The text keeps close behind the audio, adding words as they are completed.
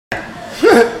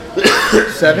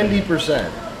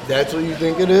70%. That's what you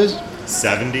think it is?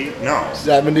 70? No.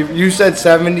 70. You said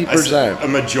 70%. A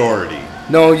majority.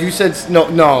 No, you said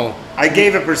no. I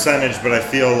gave a percentage, but I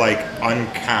feel like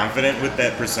unconfident with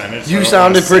that percentage. You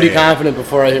sounded pretty confident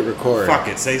before I hit record. Fuck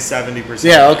it, say 70%.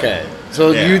 Yeah, okay.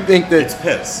 So Yeah, you think that it's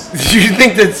piss. You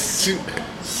think that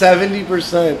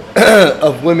 70%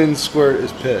 of women's squirt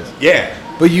is piss? Yeah.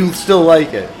 But you still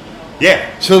like it.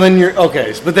 Yeah. So then you're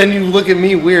okay. But then you look at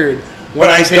me weird when But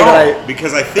I say don't, that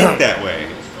because I think that way.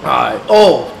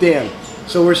 Oh, damn.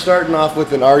 So we're starting off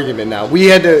with an argument now. We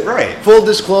had to, full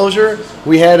disclosure,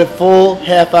 we had a full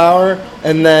half hour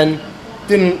and then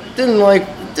didn't like,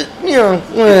 Yeah.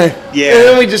 And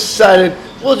then we just decided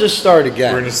we'll just start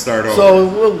again. We're going to start over. So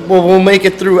we'll make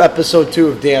it through episode 2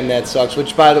 of Damn That Sucks,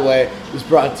 which, by the way, is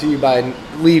brought to you by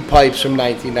Lee Pipes from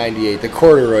 1998, the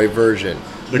corduroy version.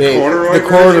 The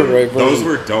corduroy version? Those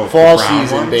were dope. Fall The brown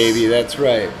season, ones? baby. That's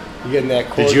right. You getting that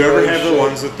corduroy Did you ever have shit? the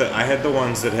ones with I had the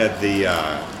ones that had the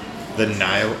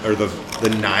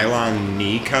nylon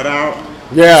knee cutout.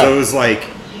 Yeah. So it was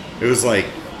like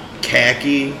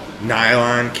khaki,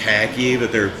 nylon khaki,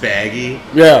 but they're baggy.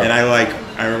 Yeah. And I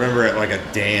remember at like a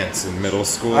dance in middle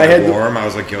school, I wore them. I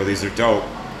was like, yo, these are dope.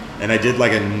 And I did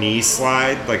like a knee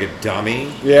slide, like a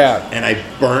dummy. Yeah. And I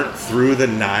burnt through the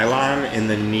nylon in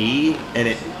the knee, and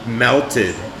it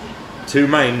melted to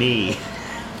my knee.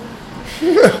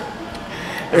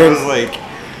 And I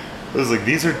was like,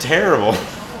 these are terrible.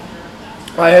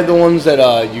 I had the ones that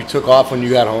you took off when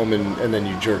you got home and then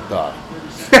you jerked off.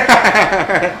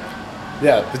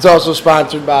 Yeah, it's also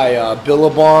sponsored by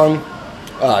Billabong,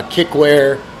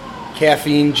 Kickwear,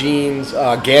 Caffeine Jeans,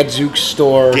 Gadzooks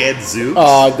store.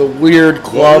 Gadzooks? The weird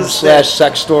club /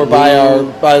 sex store by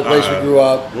the place we grew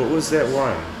up. What was that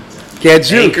one?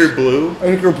 Gadzooks.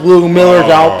 Anchor Blue, Miller's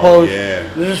Outpost. Yeah.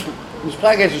 This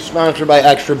podcast is sponsored by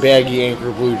Extra Baggy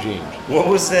Anchor Blue Jeans. What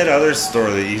was that other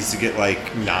store that you used to get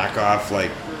like knockoff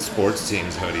like sports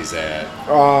teams hoodies at?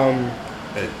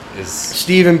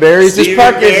 Stephen Barry's. This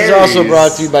podcast is also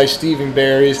brought to you by Stephen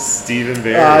Barry's. Stephen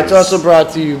Barry's. It's also brought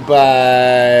to you by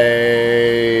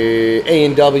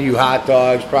A&W Hot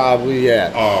Dogs, probably,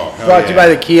 yeah. Oh, hell brought to you by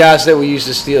the kiosk that we used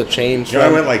to steal chains from. I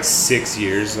went like 6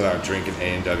 years without drinking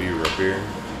A&W root beer.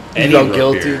 You felt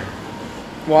guilty?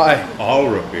 Why? All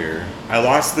root beer. I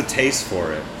lost the taste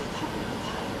for it.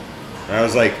 I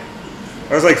was like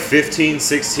 15,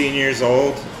 16 years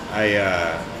old.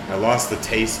 I lost the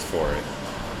taste for it.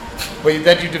 But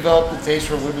then you developed the taste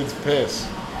for women's piss.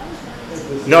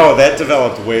 No, that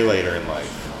developed way later in life.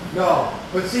 No,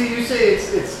 but see, you say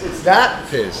it's not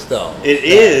piss though. It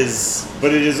is,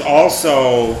 but it is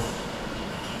also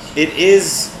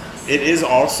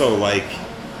like,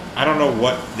 I don't know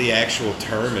what the actual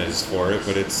term is for it,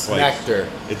 but it's like nectar.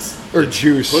 It's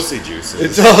juice. Pussy juices.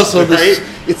 It's also right?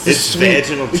 It's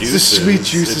vaginal juices. It's the sweet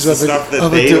juices it's the of stuff that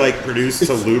they like produce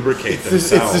to lubricate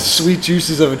themselves. It's the sweet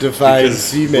juices of a defined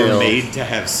female. We're made to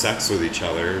have sex with each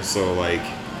other, so like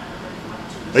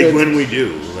when we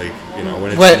do, like, you know,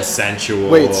 when it's consensual.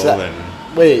 Wait,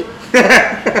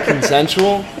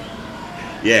 consensual?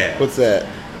 Yeah. What's that?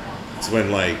 It's when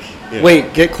like. You know,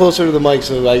 wait, get closer to the mic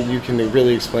so like you can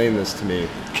really explain this to me.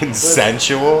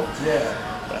 Consensual?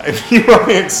 Yeah. If you want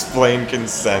me to explain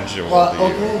consensual,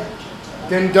 okay.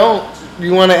 Then don't.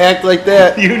 You want to act like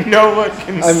that? You know what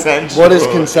consensual what is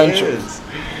consensual? is.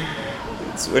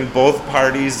 It's when both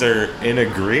parties are in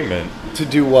agreement. To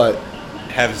do what?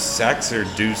 Have sex or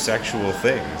do sexual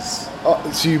things.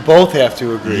 So you both have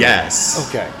to agree? Yes.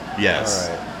 Okay. Yes.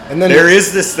 All right. And then there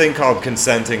is this thing called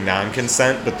consenting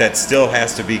non-consent, but that still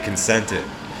has to be consented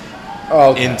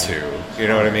into. You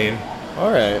know what I mean?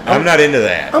 All right. I'm not into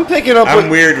that. I'm picking up. I'm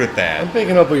weird with that. I'm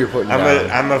picking up what you're putting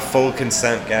down. I'm a full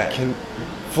consent guy.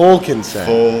 Full consent.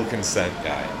 Full consent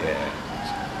guy.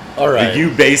 Yeah. All right. Like,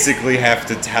 you basically have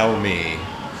to tell me.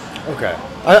 Okay.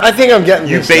 I think I'm getting.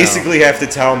 You this basically have to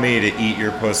tell me to eat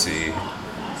your pussy.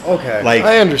 Okay. Like,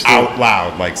 I understand. Out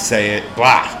loud, like, say it,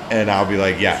 blah, and I'll be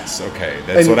like, yes, okay,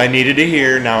 that's what I needed to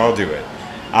hear. Now I'll do it.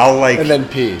 I'll like. And then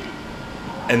pee.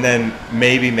 And then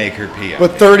maybe make her pee.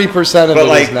 But 30% of it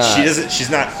is not. She doesn't.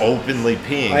 She's not openly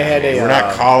peeing. We're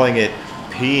not calling it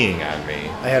peeing on me.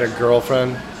 I had a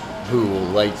girlfriend who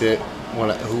liked it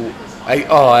I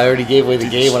already gave away the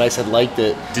game when I said liked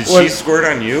it. Did she squirt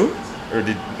on you, or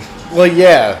did? Well,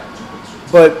 yeah,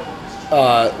 but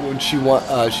when she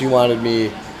wanted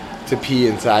me to pee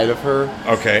inside of her.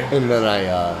 Okay. And then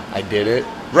I did it.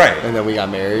 Right. And then we got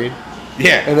married.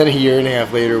 Yeah. And then a year and a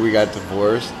half later we got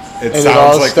divorced. It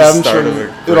sounds like the start of a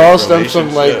great stems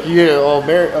from like relationship.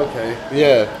 married. Okay.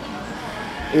 Yeah.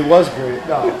 It was great.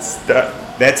 No.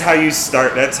 That's how you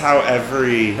start. That's how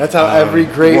every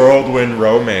great whirlwind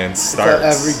romance starts.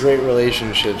 That's how every great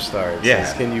relationship starts. Yeah.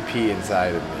 Is, can you pee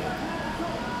inside of me?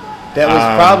 That was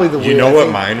probably the weirdest. You know what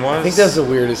mine was? I think that's the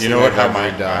weirdest. You know what? I've How ever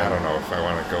mine? done. I don't know if I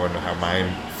want to go into how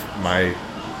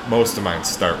most of mine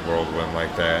start whirlwind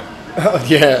like that. Oh,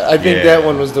 yeah, I think that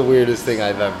one was the weirdest thing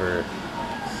I've ever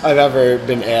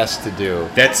been asked to do.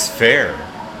 That's fair.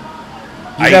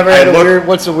 You've never had a weird.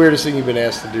 What's the weirdest thing you've been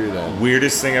asked to do then?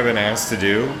 Weirdest thing I've been asked to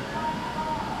do?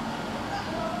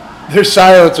 There's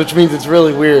silence, which means it's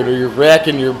really weird, or you're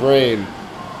racking your brain.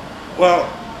 Well,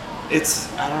 I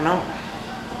don't know.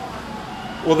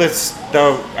 Well,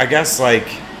 though, I guess, like,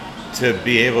 to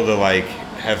be able to, like,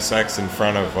 have sex in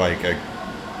front of, like,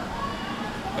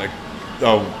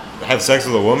 have sex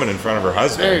with a woman in front of her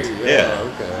husband. There you go. Yeah.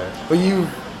 Okay.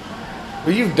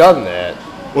 But you've done that.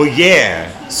 Well,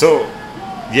 yeah. So,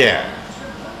 yeah.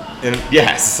 And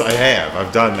yes, I have.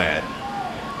 I've done that.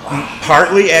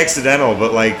 Partly accidental,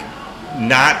 but, like,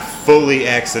 not fully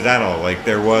accidental. Like,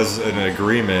 there was an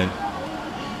agreement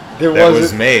that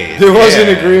was made. There was an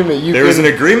agreement. There was an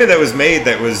agreement that was made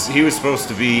he was supposed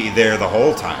to be there the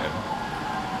whole time.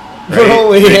 Right? But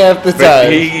only half the time.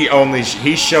 But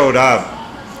he showed up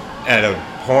at a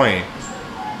point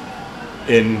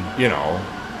in the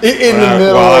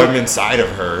middle. While I'm inside of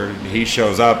her, he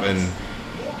shows up and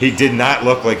he did not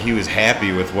look like he was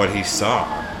happy with what he saw.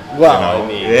 Well, I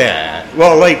mean, yeah.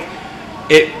 Well, like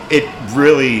it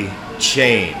really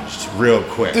changed real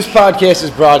quick. This podcast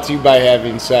is brought to you by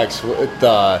having sex with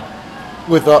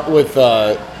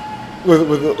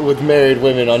married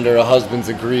women under a husband's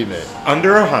agreement.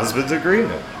 Under a husband's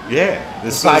agreement. Yeah.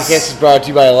 This podcast is brought to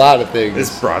you by a lot of things.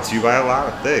 It's brought to you by a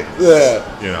lot of things.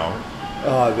 Yeah. You know.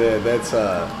 Oh man, that's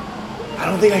I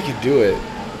don't think I could do it.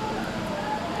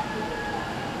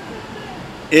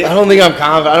 I don't think I'm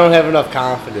confident. I don't have enough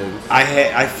confidence.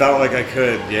 I felt like I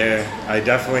could. Yeah, I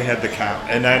definitely had the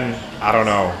and then I don't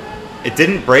know. It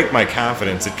didn't break my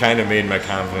confidence. It kind of made my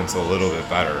confidence a little bit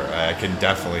better. I can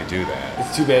definitely do that.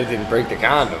 It's too bad it didn't break the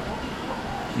condom.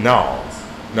 No.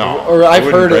 Or I've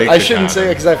heard it. I shouldn't say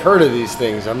it because I've heard of these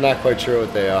things. I'm not quite sure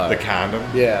what they are. The condom?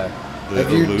 Yeah. The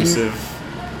elusive.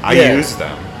 I use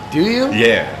them. Do you?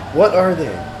 Yeah. What are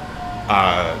they?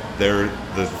 They're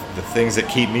the things that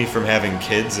keep me from having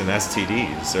kids and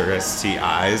STDs or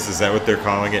STIs. Is that what they're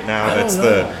calling it now?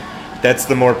 That's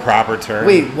the more proper term.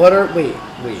 Wait, what are wait.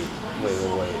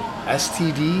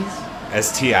 STDs?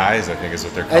 STIs, I think is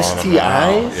what they're calling them STIs?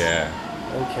 now. Yeah.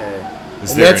 Okay. And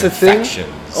that's infections. A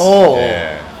thing? Oh.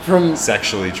 Yeah. From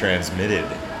sexually transmitted.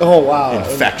 Oh wow.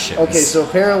 Infections. Okay, so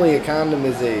apparently a condom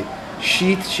is a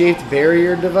sheath-shaped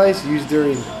barrier device used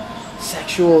during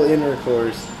sexual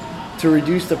intercourse to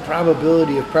reduce the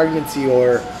probability of pregnancy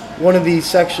or one of these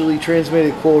sexually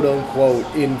transmitted quote-unquote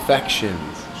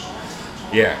infections.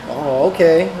 Yeah. Oh,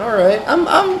 okay. All right. I'm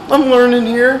learning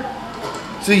here.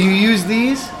 So you use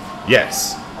these?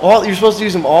 Yes. You're supposed to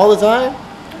use them all the time?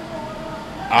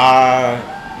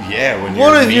 Yeah, when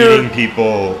you're meeting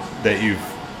people that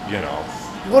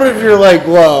What if you're like,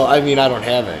 well, I mean, I don't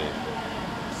have any.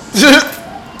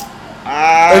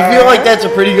 I feel like that's a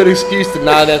pretty good excuse to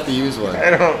not have to use one. I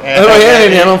don't have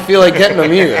any. I don't feel like getting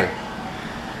them either.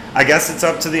 I guess it's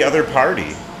up to the other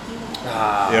party.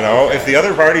 Okay. If the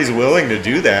other party's willing to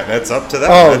do that, that's up to them.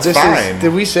 Oh, that's fine.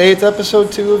 Did we say it's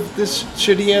episode 2 of this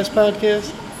shitty ass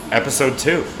podcast? Episode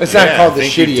 2. It's not called the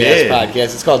shitty ass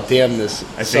podcast. It's called Damn This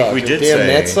Sucks. I think we did Damn say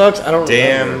That Sucks. I don't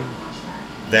remember.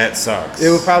 Damn That Sucks. It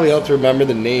would probably help to remember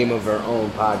the name of our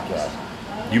own podcast.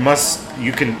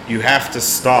 You have to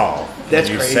stall. That's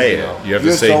when you crazy, say though. it. You have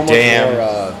to say, "Damn,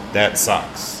 that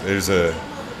sucks." There's a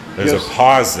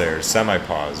pause there,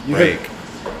 semi-pause, break.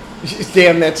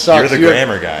 Damn, that sucks. You're the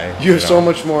grammar guy. You have so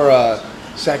much more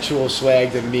sexual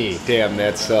swag than me. Damn,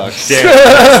 that sucks. Damn,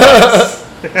 that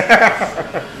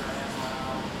sucks.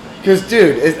 Because,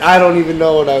 dude, I don't even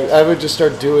know what I would just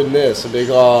start doing this. I'd be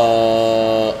like,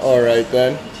 all right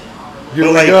then. Here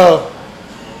we go.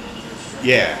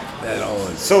 Yeah.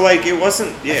 So, it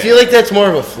wasn't, yeah. I feel like that's more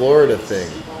of a Florida thing.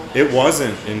 It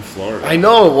wasn't in Florida. I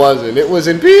know it wasn't. It was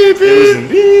in beep, beep. It was in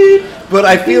beep. But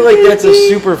I feel like that's a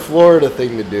super Florida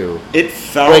thing to do. It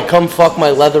felt like, come fuck my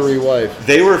leathery wife.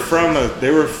 They were from.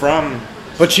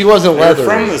 But she wasn't leathery.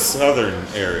 From the southern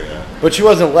area. But she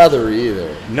wasn't leathery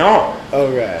either. No.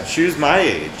 Okay. She was my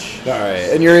age. All right.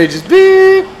 And your age is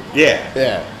beep. Yeah.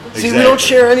 Yeah. See, we don't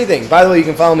share anything. By the way, you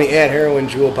can follow me at Heroin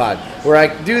Jewel Pod, where I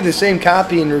do the same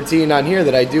copying routine on here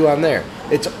that I do on there.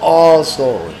 It's all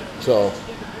stolen. So,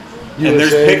 And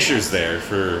there's USA. pictures there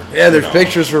for Yeah, there's you know,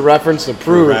 pictures for reference to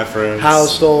prove reference. how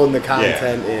stolen the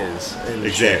content is. And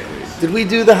Exactly. Did we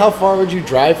do the how far would you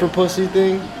drive for pussy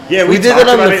thing? Yeah, we did talked that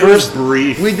on about the it. It was first.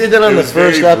 brief. We did that on It the was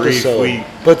very first brief. episode,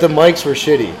 but the mics were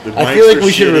shitty. The I feel mics like were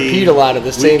we should shitty. repeat a lot of the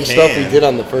We same stuff we can, did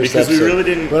on the first because we episode. really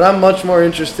didn't- But I'm much more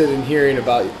interested in hearing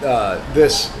about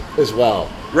this as well.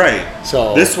 Right.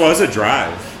 So- this was a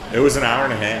drive. It was an hour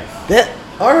and a half. That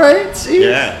all right? See,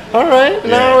 Yeah. all right, an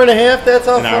Yeah. hour and a half. That's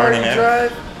how An hour far and a you half.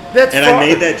 drive. That's And far. I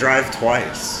made that drive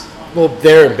twice. Well,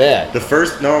 there and back. The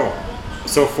first, no,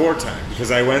 so 4 times.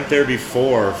 Because I went there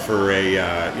before for a,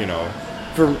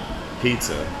 For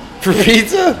pizza.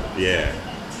 pizza. Yeah.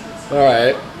 All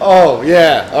right. Oh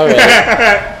yeah. All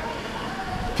right.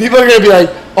 People are gonna be like,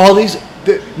 all these.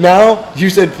 Now you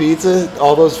said pizza.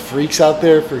 All those freaks out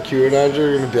there for QAnon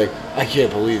are gonna be like, I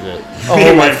can't believe it. Oh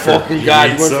You my went for fucking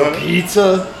god! You went for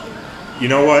pizza? pizza. You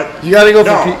know what? You gotta go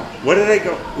No. for pizza. What did I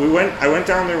go? I went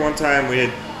down there one time.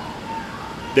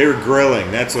 They were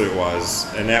grilling. That's what it was.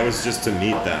 And that was just to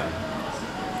meet them.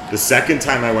 The second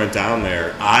time I went down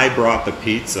there, I brought the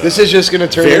pizza. This is just gonna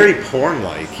turn. very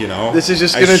porn-like, you know. This is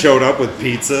just I gonna- showed up with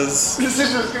pizzas. This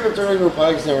is just gonna turn into a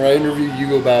podcast now where I interview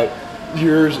you about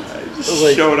yours.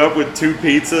 Like Showed up with 2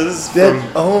 pizzas that from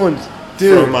owned,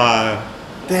 dude. from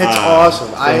that's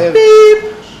awesome. I have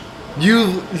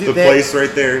you. the place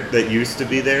right there that used to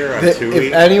be there on That, Tui.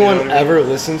 if anyone you know what I mean? ever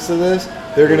listens to this,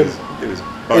 they're it gonna. was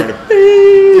Barnum.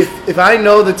 If I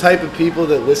know the type of people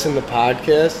that listen to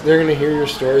podcasts, they're gonna hear your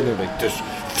story and they're like, "This,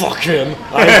 fuck him!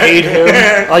 I hate him!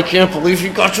 I can't believe he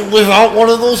got to live out one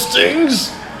of those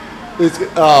things." It's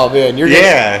oh man, you're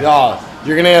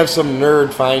you're gonna have some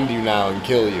nerd find you now and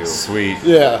kill you. Sweet.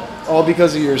 Yeah, all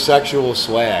because of your sexual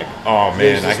swag. Oh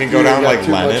There's man, I just- can go you down got like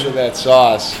too much of Lennon. that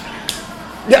sauce.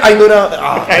 Yeah, I go down.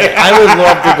 Oh, man, I would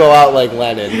love to go out like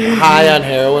Lennon, high on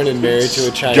heroin and married to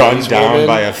a Chinese Gunned down woman.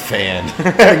 by a fan.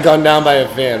 Gunned down by a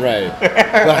fan, right?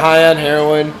 The high on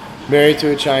heroin, married to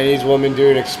a Chinese woman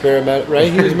doing experiment.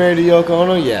 Right? He was married to Yoko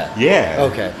Ono. Yeah. Yeah.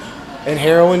 Okay. And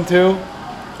heroin too.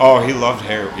 Oh, he loved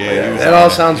heroin. Yeah, he was That on all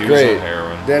it. sounds He was on great.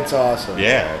 heroin. That's awesome.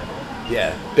 Yeah.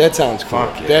 Yeah. That sounds cool.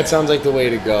 Fuck yeah. That sounds like the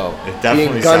way to go. It definitely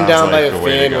Being gunned sounds down by like a the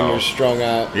way to fan go. when you're strung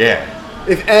out. Yeah.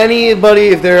 If anybody,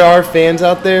 if there are fans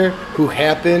out there who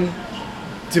happen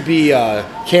to be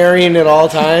carrying at all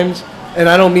times, and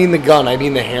I don't mean the gun, I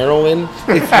mean the heroin.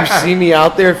 If you see me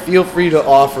out there, feel free to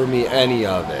offer me any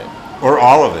of it. Or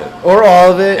all of it Or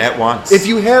all of it. at once. If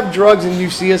you have drugs and you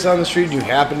see us on the street and you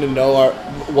happen to know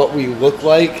what we look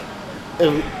like,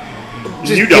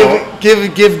 just You don't.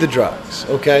 give the drugs,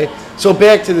 okay? So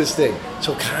back to this thing.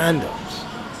 So condoms.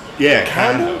 Yeah,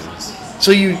 Condoms? condoms.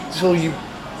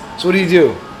 So what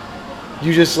do?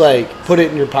 You just like put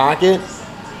it in your pocket,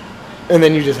 and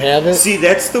then you just have it. See,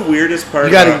 that's the weirdest part.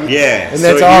 You gotta- about, yeah, and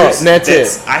that's all, and that's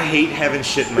it. I hate having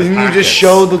shit in my And pockets. you just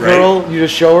show the right? girl. You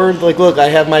just show her like, look, I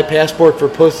have my passport for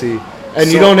pussy, and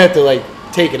you So- don't have to like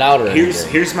take it out or anything.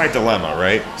 Here's my dilemma,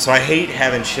 right? So I hate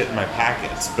having shit in my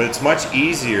pockets, but it's much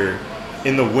easier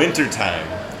in the wintertime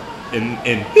in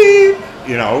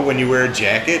you know, when you wear a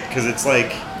jacket, because it's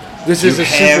like This you is a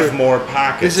have super. more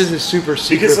pockets. This is a super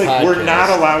secret because like podcast. we're not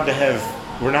allowed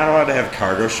to have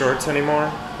cargo shorts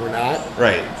anymore. We're not.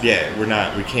 Right? Yeah, we're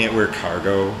not. We can't wear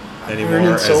cargo anymore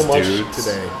Learning as so much dudes.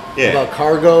 today Yeah. about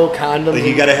cargo, condoms. Like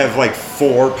you got to have like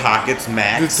 4 pockets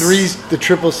max. the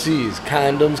triple C's: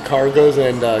 condoms, cargos,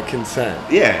 and consent.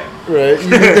 Yeah. Right? You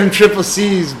get them triple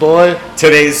C's, boy.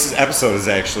 Today's episode is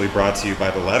actually brought to you by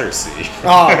the letter C.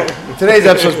 Oh, today's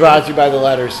episode is brought to you by the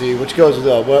letter C, which goes with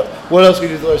what else we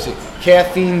do with the letter C?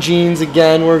 Caffeine genes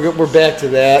again. We're back to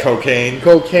that. Cocaine.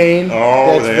 Cocaine.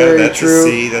 Oh, that's very that's true. a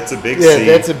C. That's a big Yeah, C.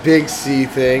 that's a big C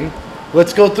thing.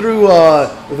 Let's go through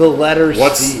the letter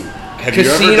C. Have you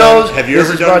Casinos. ever This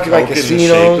done is brought to you by coke in the shape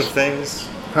casinos. of things?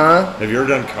 Huh? Have you ever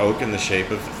done coke in the shape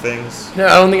of things? No,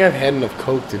 I don't think I've had enough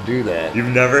coke to do that. You've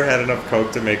never had enough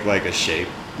coke to make like a shape,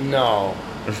 No.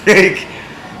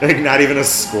 like not even a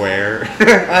square.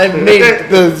 I've made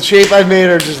the shape I've made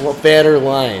are just fatter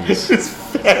lines It's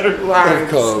fatter of lines.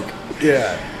 coke.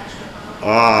 Yeah.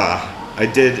 I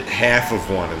did half of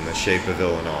one in the shape of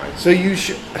Illinois. So you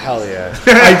should. Hell yeah.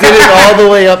 I did it all the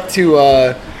way up to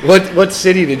what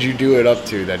city did you do it up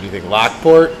to? Then you think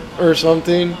Lockport or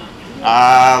something?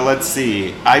 Let's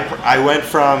see. I went I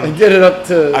from did it up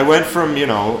to. I went from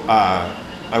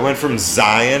I went from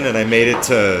Zion and I made it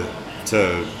to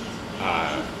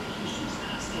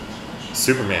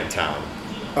Superman Town.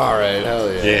 All right.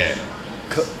 Hell yeah.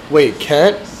 Yeah. Wait,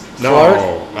 Kent? No.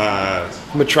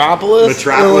 Clark? Metropolis?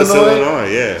 Metropolis, Illinois.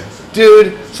 Yeah.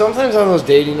 Dude, sometimes on those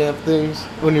dating app things,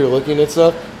 when you're looking at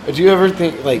stuff, do you ever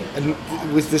think, like, and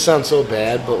this sounds so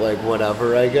bad, but, like,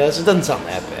 whatever, I guess. It doesn't sound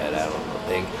that bad, I don't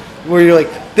think. Where you're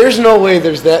like, there's no way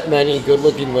there's that many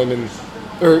good-looking women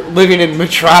or living in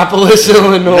Metropolis,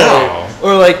 Illinois. No.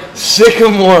 Or, like,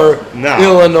 Sycamore, No,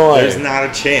 Illinois. there's not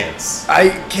a chance. I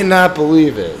cannot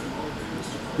believe it.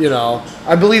 You know,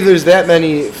 I believe there's that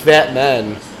many fat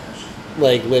men,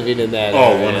 like, living in that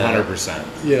Oh, area. 100%.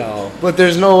 You know, but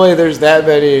there's no way there's that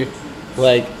many,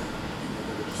 like,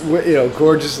 you know,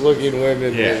 gorgeous looking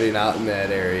women Yeah. living out in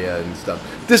that area and stuff.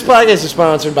 This podcast is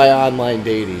sponsored by online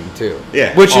dating too.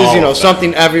 Yeah, which is, all you know, of them.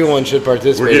 something everyone should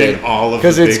participate We're in. getting all of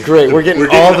because the it's big, great. We're getting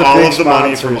all the big of the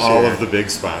money from sponsors all here. of the big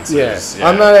sponsors. Yeah.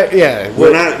 I'm not. Yeah,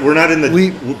 We're not in the.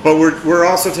 we- but we're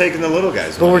also taking the little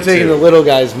guys. But we're money, taking too. the little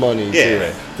guys' money Yeah,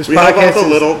 too. This we help out podcast the is-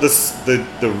 little,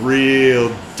 the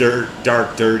real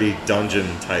dark, dirty dungeon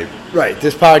type. Right.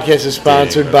 This podcast is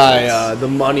sponsored by websites. the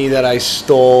money that I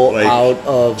stole Like out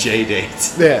of.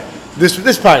 J-Date. Yeah. This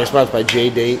podcast is sponsored by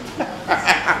J-Date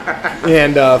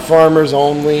and Farmers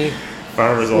Only.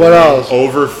 Farmers What only. else?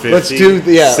 Over 50. Let's do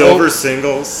Silver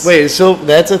singles. Wait, so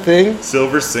that's a thing?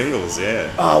 Silver singles, yeah.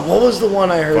 What was the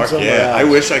one I heard Fuck somewhere yeah. else? I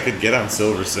wish I could get on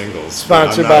silver singles. but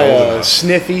Sponsored I'm not by old enough.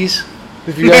 Sniffies.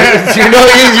 If you guys, you know,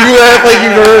 you act like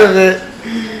you've heard of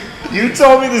it. You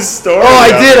told me this story. Oh, I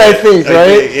of did, it. I think,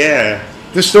 right? Yeah.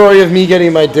 The story of me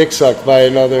getting my dick sucked by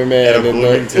another man At a in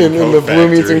Bloomington the coat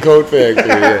Bloomington factory. coat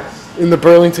factory. Yeah. In the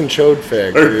Burlington Chode Or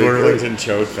factory. Burlington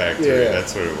Chode Factory. Yeah.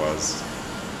 That's what it was.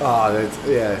 Oh, that's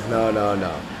no.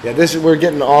 Yeah, we're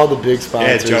getting all the big Yeah,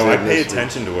 sponsors. Joe, I in pay this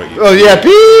attention to what you Oh yeah,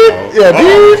 beep. Yeah,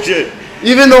 Oh, beep. shit.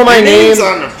 Even though my Your name, name's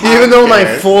on the even though my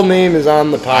podcast. full name is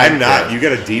on the podcast. I'm not. You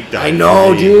got a deep dive. I know,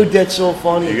 for me. dude. That's so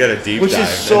funny. You got a deep Which dive, is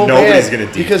so and nobody's bad gonna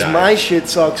deep because dive. my shit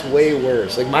sucks way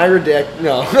worse. Like my redact.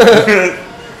 No.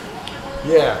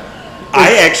 Yeah.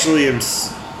 I actually am.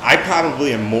 I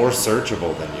probably am more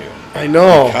searchable than you I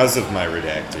know. because of my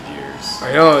redacted years,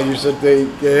 I know. You said they.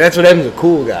 Yeah, that's what happens to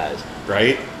cool guys.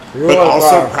 right? You're But like,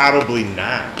 also wow. probably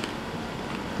not.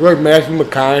 Like Matthew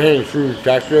McConaughey and True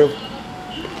Detective.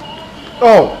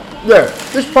 Oh, yeah.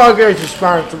 This podcast is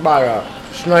sponsored by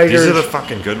Snyder's. These are the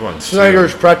fucking good ones. too.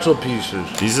 Snyder's pretzel pieces.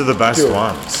 These are the best Dude.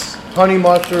 ones. Honey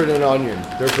mustard and onion.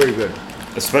 They're pretty good.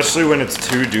 Especially when it's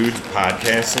two dudes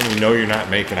podcasting. You know you're not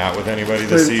making out with anybody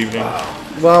this evening.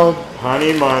 Well,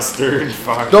 Honey mustard.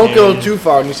 Fucking. don't go too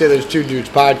far when you say there's two dudes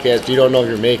podcast. You don't know if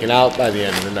you're making out by the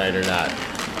end of the night or not.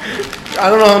 I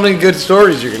don't know how many good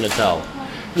stories you're going to tell.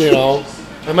 You know?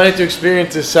 I might have to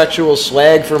experience this sexual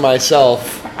slag for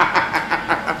myself.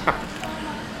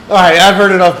 Alright, I've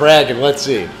heard enough bragging. Let's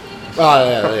see.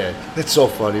 Oh, yeah. That's so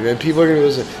funny, man. People are going to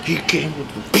listen. He came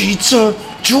with the pizza.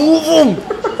 2 of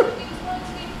them.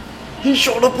 He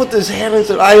showed up with his hand and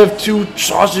said, I have 2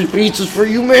 sausage pizzas for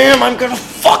you, ma'am. I'm going to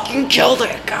fucking kill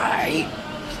that guy.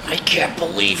 I can't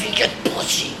believe he gets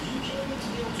pussy.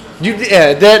 That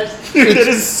Dude, that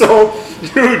is so.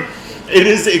 Dude, it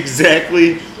is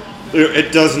exactly.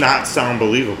 It does not sound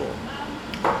believable.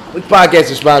 This podcast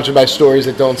is sponsored by stories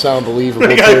that don't sound believable.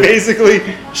 The guy too.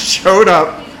 basically showed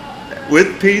up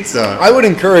with pizza. I would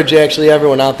encourage actually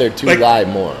everyone out there to Like- lie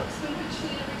more.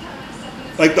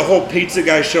 Like the whole pizza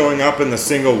guy showing up in the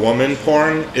single woman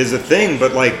porn is a thing,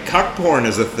 but like cuck porn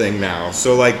is a thing now.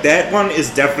 So like that one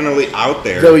is definitely out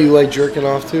there. Is that what you like jerking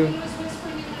off to?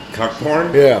 Cuck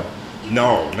porn? Yeah.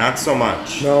 No, not so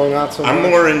much. No, not so much. I'm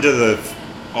more into the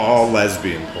all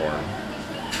lesbian porn.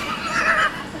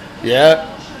 Yeah?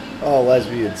 Oh,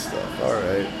 lesbian stuff. All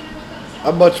right.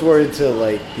 I'm much more into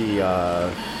like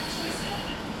the,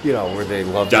 where they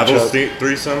love each Devil's other.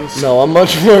 threesomes? No, I'm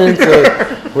much more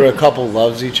into where a couple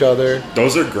loves each other.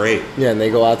 Those are great. Yeah, and they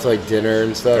go out to like dinner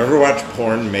and stuff. Ever watch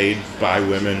porn made by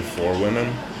women for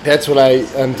women? That's what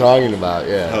I'm talking about,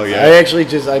 yeah. Hell yeah. I actually I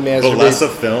masturbate. Valessa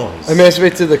Films. I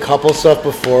masturbate to the couple stuff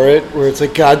before it, where it's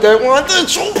like, God, I want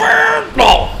this so bad.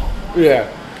 No.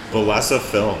 Yeah. Valessa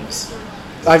Films.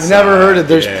 I've never heard of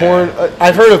there's Yeah. porn.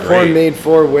 I've heard of porn Great. made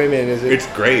for women. Is it? It's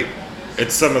great.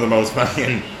 It's some of the most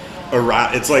fucking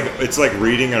it's like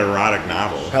reading an erotic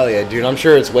novel. Hell yeah, dude. I'm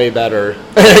sure it's way better.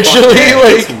 Actually, Yeah,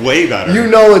 like it's way better. you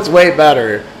know, it's way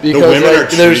better the because women are like,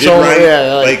 treated there's so right.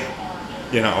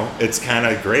 yeah, It's kind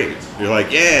of great. You're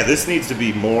like, yeah, this needs to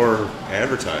be more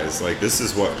advertised. Like, this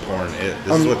is what porn is.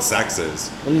 This is what sex is.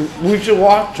 we should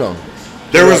watch them.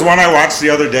 There was one I watched the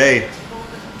other day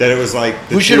that it was like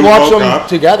We should watch woke them up,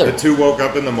 together. The two woke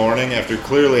up in the morning after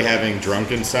clearly having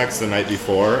drunken sex the night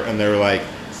before, and they were like,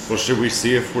 "Well, should we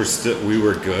see if we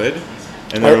were good?"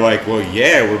 And they're like, well,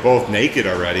 yeah, we're both naked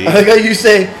already. I like how you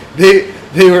say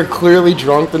they were clearly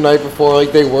drunk the night before,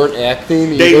 like they weren't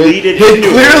acting. They lead it They into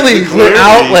clearly it. went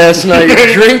out last night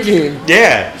drinking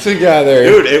Yeah. together.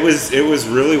 Dude, it was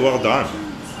really well done.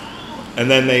 And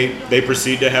then they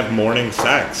proceed to have morning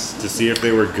sex to see if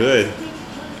they were good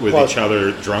with each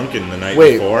other drunken the night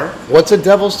before. What's a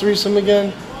devil's threesome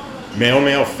again?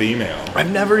 Male, female. I've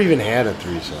never even had a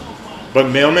threesome. But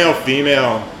male,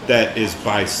 female that is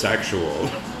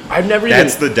bisexual. I've never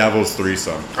That's the devil's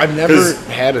threesome. I've never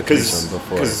had a threesome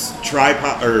before. Because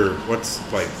tripod, or what's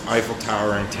like Eiffel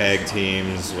Tower and tag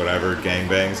teams, whatever,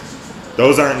 gangbangs,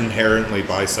 those aren't inherently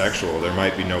bisexual. There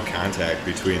might be no contact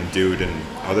between dude and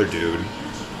other dude.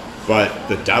 But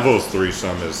the devil's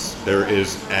threesome there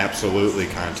is absolutely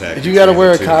contact. Did you got to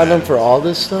wear a condom for all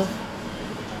this stuff?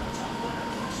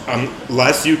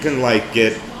 Unless you can like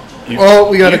get. You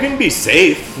can be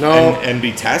safe and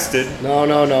be tested.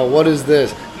 No. What is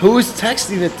this? Who's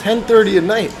texting at 10:30 at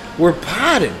night? We're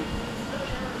potting.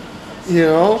 You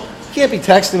know? You can't be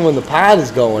texting when the pod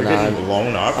is going You're on. getting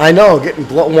blown up. I know, getting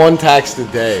one text a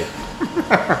day.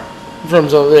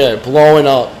 Blowing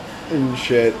up and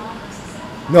shit.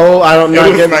 No, I don't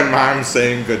know. It was my mom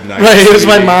saying goodnight. Right, it was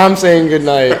my mom saying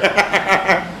goodnight.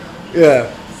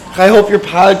 Yeah. I hope your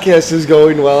podcast is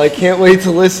going well. I can't wait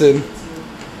to listen.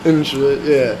 And shit,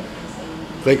 yeah.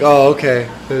 Like, oh, okay.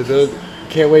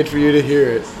 Can't wait for you to hear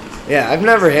it. Yeah, I've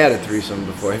never had a threesome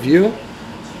before. Have you?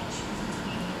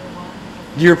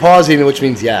 You're pausing, which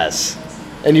means yes.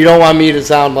 And you don't want me to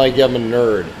sound like I'm a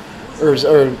nerd. Or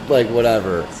like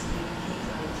whatever.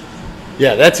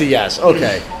 Yeah, that's a yes.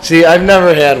 Okay. See, I've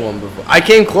never had one before. I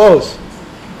came close.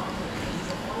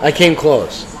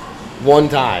 One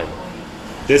time.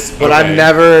 But I've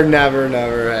never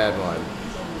had one.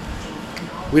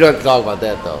 We don't have to talk about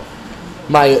that, though.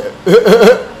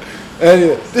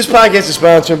 Anyway, this podcast is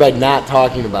sponsored by not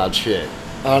talking about shit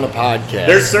on a podcast.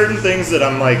 There's certain things that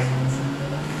I'm like...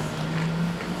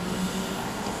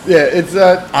 Yeah, it's...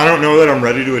 I don't know that I'm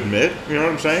ready to admit. You know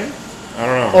what I'm saying? I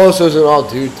don't know. Oh, so it's an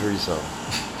all-dude threesome.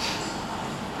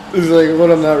 It's like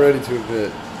what I'm not ready to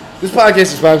admit. This podcast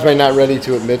is sponsored by not ready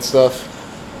to admit stuff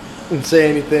and say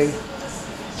anything.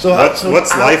 So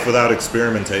what's life without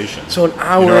experimentation? So an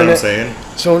hour. You know what I'm saying?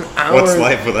 So an hour. What's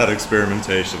life without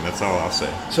experimentation? That's all I'll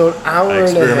say. So an hour and a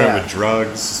half. I experiment with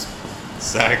drugs,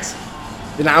 sex.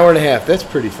 An hour and a half. That's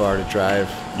pretty far to drive.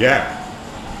 Yeah.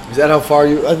 Is that how far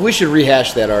you? We should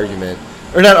rehash that argument,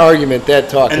 or not argument, that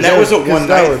talk. And that was a one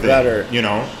night thing. Better, you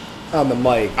know. On the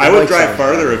mic. I would drive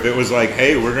farther if it was like,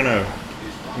 hey, we got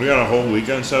a whole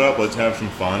weekend set up. Let's have some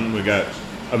fun. We got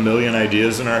a million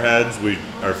ideas in our heads. We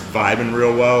are vibing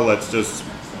real well. Let's just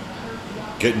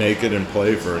get naked and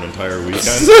play for an entire weekend.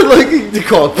 So like to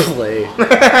call it play.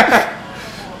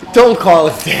 Don't call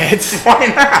it that. Why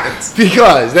not?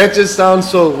 Because that just sounds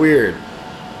so weird.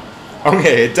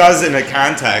 Okay, it does in a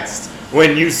context.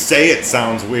 When you say it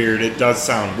sounds weird, it does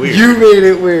sound weird. You made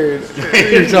it weird.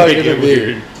 You're talking to me.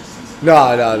 Weird.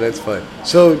 No, that's fine.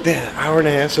 So, hour and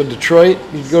a half. So Detroit,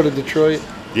 you go to Detroit?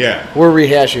 Yeah. We're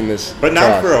rehashing this. But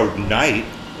not for a night.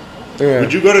 Yeah.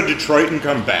 Would you go to Detroit and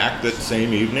come back that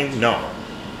same evening? No.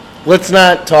 Let's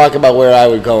not talk about where I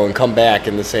would go and come back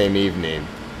in the same evening.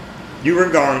 You were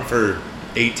gone for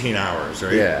 18 hours,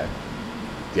 right? Yeah.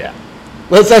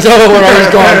 Let's not talk about where I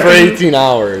was gone for 18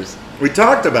 hours. We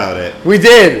talked about it. We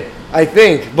did, I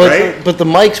think. But right? but the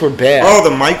mics were bad. Oh,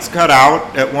 the mics cut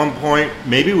out at one point.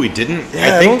 Maybe we didn't.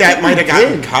 Yeah, I think that might have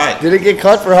gotten cut. Did it get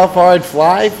cut for how far I'd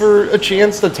fly for a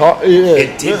chance to talk? Yeah.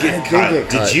 It did get cut.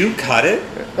 Did you cut it?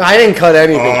 I didn't cut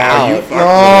anything out.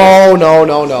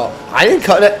 No. I didn't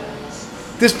cut it.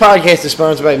 This podcast is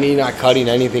sponsored by me not cutting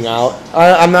anything out.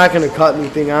 I'm not going to cut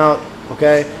anything out,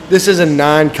 okay? This is a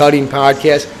non-cutting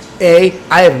podcast.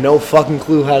 I have no fucking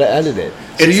clue how to edit it.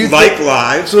 So it's like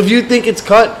live. So if you think it's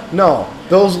cut, no.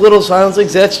 Those little silence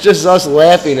things, that's just us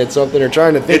laughing at something or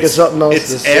trying to think of something else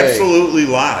to say. It's absolutely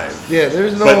live. Yeah,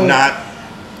 there's no... But not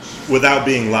without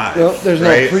being live. No, there's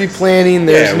right? no pre-planning.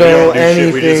 There's no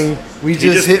anything. We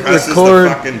just hit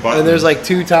record, and there's like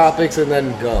 2 topics, and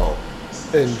then go.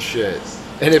 And shit.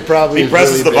 And it probably He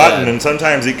presses really the bad. button, and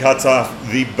sometimes he cuts off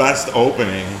the best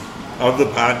opening of the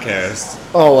podcast.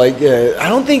 Oh, like I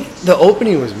don't think the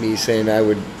opening was me saying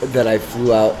that I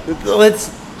flew out.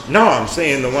 No, I'm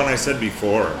saying the one I said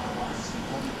before.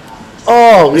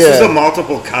 Oh, This is a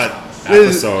multiple cut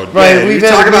episode. Right, Man, we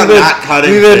talk about not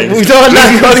cutting things. We talk about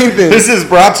not cutting things. This is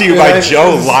brought to you by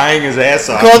Joe lying his ass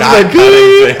off. Called Not my cutting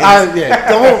beep.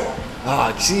 things.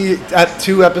 See, at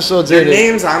 2 episodes Your in,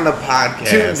 name's on the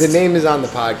podcast. the name is on the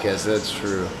podcast. That's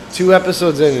true. 2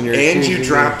 episodes in, and you're And you accusing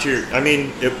dropped your. I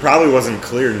mean, it probably wasn't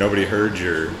clear. Nobody heard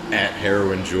your at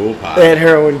Heroin Jewel Pod. me at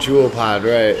Heroin Jewel Pod,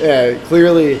 right? Yeah,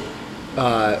 clearly,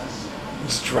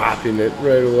 just dropping it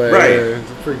right away. Right.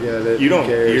 Forget it. You Who don't.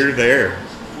 cares? You're there.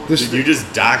 This- You just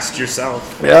doxed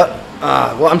yourself. Yeah.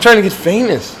 Well, I'm trying to get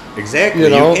famous. Exactly. You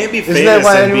know, You can't be Isn't famous that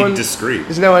why and anyone- be discreet.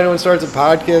 Isn't that why anyone starts a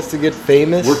podcast to get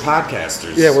famous? We're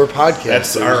podcasters. Yeah, we're podcasters.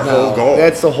 That's our now. whole goal.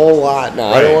 That's the whole lot. No,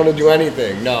 I Right. don't want to do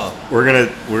anything. No. We're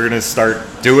gonna start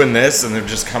doing this, and then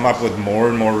just come up with more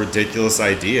and more ridiculous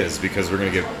ideas because we're gonna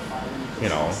get,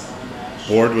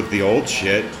 bored with the old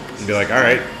shit and be like, all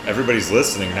right, everybody's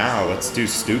listening now. Let's do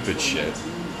stupid shit.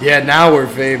 Yeah, now we're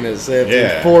famous. After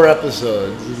Yeah. 4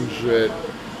 episodes and shit.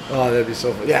 Oh, that'd be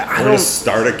so fun. Yeah, We're gonna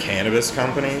start a cannabis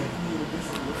company.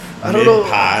 I don't know.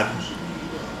 Pod.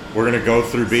 We're gonna go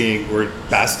through we're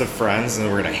best of friends, and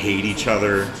then we're gonna hate each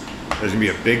other. There's gonna be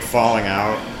a big falling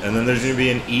out, and then there's gonna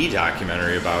be an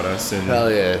documentary about us in Hell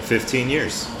yeah. 15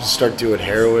 years. Start doing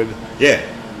heroin. Yeah,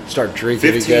 Start drinking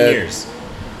 15 again. years.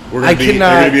 We're gonna They're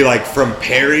gonna be like from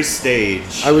Perry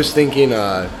stage I was thinking,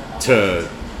 to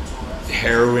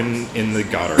heroin in the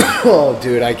gutter. oh,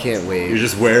 dude, I can't wait. You're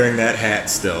just wearing that hat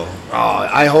still. Oh,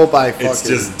 I hope I fucking. It's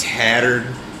just tattered.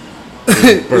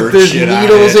 There's shit on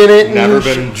needles in it. Never and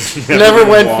been. Never been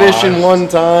went washed. fishing one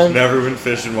time. Never been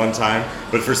fishing one time,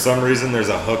 but for some reason there's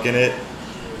a hook in it.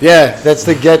 Yeah, that's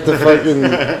to get the fucking.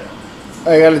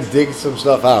 I gotta dig some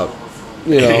stuff out.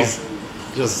 You know, He's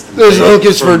just there's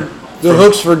hooks from- the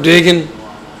hooks for digging.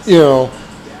 You know.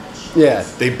 Yeah.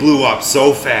 They blew up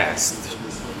so fast.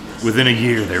 Within a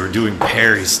year, they were doing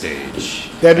Perry stage.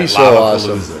 That'd be at so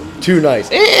awesome. Lollapalooza. Too nice.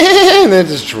 And then it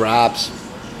just drops.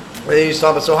 And then you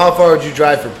stop it. So how far would you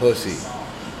drive for pussy?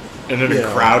 And then the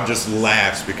Yeah. crowd just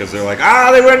laughs because they're like,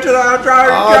 they went to the Oh,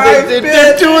 drive.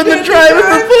 they're doing the driving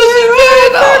for pussy,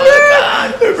 man. Oh my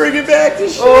god. They're bringing back the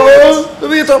shit. Oh,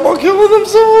 they talking about killing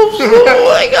themselves.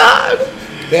 Oh my god.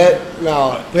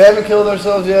 No, we haven't killed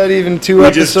ourselves yet. Even 2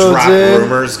 We just episodes dropped in.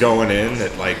 rumors going in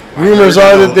that Rumors they're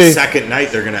are gonna- that they- second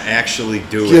night they're gonna actually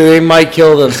do Yeah, it. they might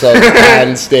kill themselves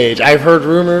on stage. I've heard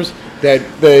rumors that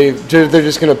they're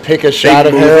just gonna pick a shot They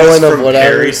of move us heroin from of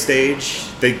whatever Perry stage.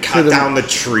 They cut the- down the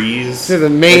trees to the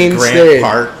main at Grant stage.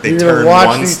 Park. They You're gonna turn watch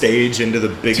one these stage into the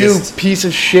two biggest. piece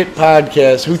of shit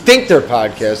podcasts who think they're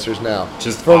podcasters now.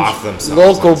 Just From off themselves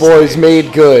Local on boys stage.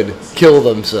 made good kill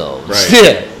themselves. Right.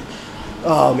 Yeah.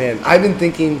 Oh man, I've been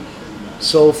thinking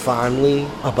so fondly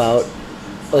about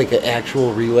like an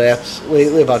actual relapse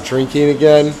lately, about drinking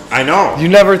again. I know. You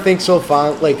never think so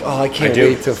fond, like, oh, I can't do.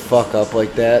 wait to fuck up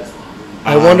like that.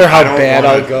 I wonder how don't bad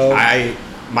wanna- I'll go.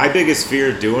 My biggest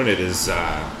fear doing it is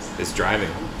driving.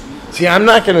 See, I'm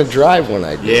not gonna drive when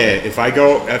I do. Yeah, if I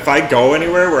go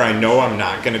anywhere where I know I'm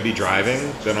not going to be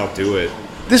driving, then I'll do it.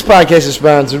 This podcast is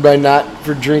sponsored by not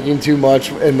for drinking too much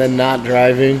and then not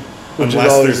driving, which Unless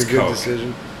is always there's a good Coke.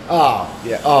 decision. Oh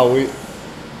yeah. Oh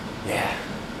yeah.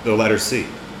 The letter C.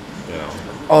 You know.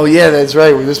 Oh yeah, that's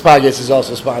right. This podcast is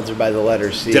also sponsored by the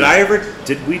letter C. We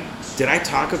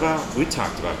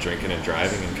talked about drinking and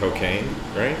driving and cocaine,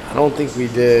 right? I don't think we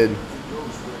did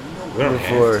We don't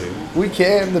before. have to. We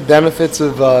can. The benefits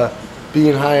of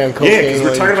being high on cocaine. Yeah, because we're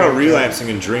while talking you about drink. relapsing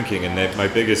and drinking, and that my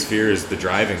biggest fear is the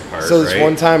driving part. So this right?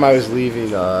 one time I was leaving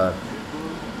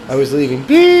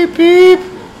beep beep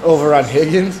over on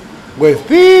Higgins with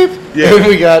beep, Yeah. and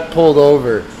we got pulled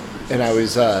over, and I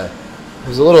was a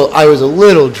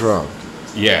little drunk,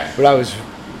 Yeah. but I was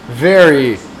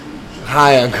very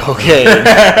high on cocaine,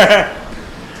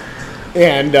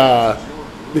 and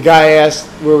the guy asked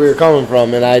where we were coming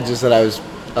from, and I just said I was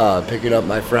picking up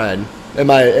my friend, and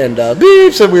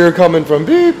beep said we were coming from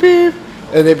beep beep,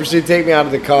 and they proceeded to take me out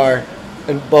of the car,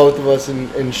 and both of us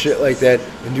and shit like that,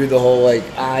 and do the whole like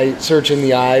eye search in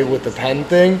the eye with the pen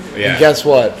thing. Yeah. And guess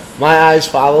what? My eyes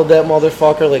followed that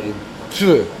motherfucker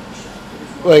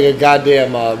like a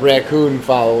goddamn raccoon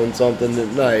following something at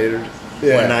night.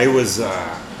 Yeah. When I was,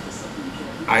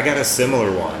 I got a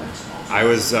similar one. I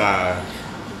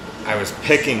was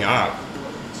picking up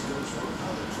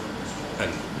an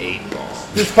 8-ball.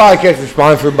 This podcast is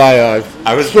sponsored by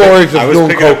stories of doing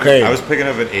picking cocaine. I was picking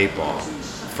up an 8-ball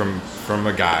from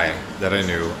a guy that I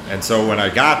knew, and so when I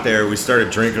got there, we started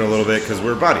drinking a little bit because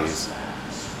we're buddies,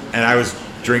 and I was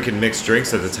drinking mixed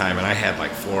drinks at the time, and I had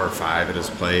like 4 or 5 at his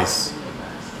place.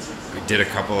 We did a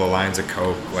couple of lines of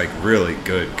coke, like really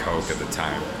good coke at the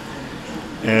time,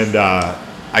 and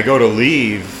I go to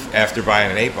leave after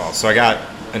buying an 8-ball, so I got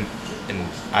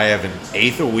I have an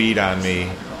eighth of weed on me,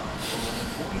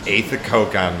 an eighth of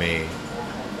coke on me.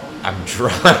 I'm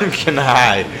drunk and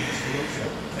high,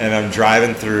 and I'm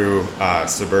driving through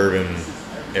suburban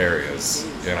areas,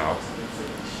 you know.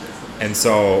 And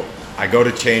so I go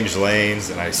to change lanes,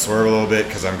 and I swerve a little bit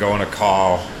because I'm going to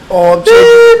call. Oh,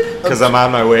 Because I'm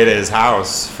on my way to his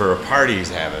house for a party he's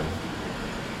having.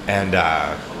 And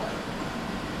I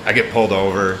get pulled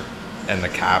over, and the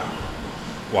cop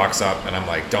walks up, and I'm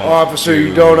like, don't officer, do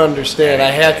you don't understand.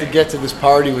 I have to anything. get to this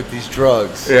party with these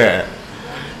drugs. Yeah.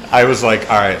 I was like,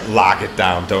 all right, lock it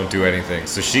down. Don't do anything.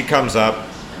 So she comes up,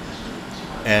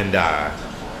 and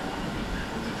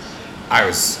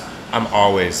I'm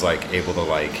always like able to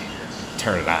like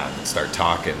turn it on and start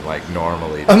talking like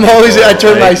normally. I'm always, I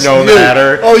turn my, no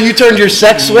matter. Oh, you turned your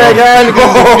sex swag on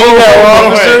because of the female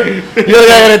officer? You're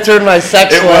like, I gotta turn my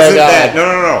sex It swag wasn't on. that.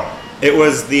 No. It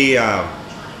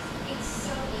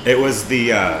was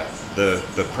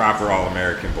the proper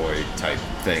all-American boy type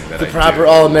thing that The I proper do,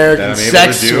 all-American that I'm able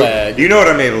sex to do. swag. You know what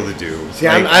I'm able to do. See,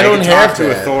 I don't can have talk to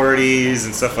that. authorities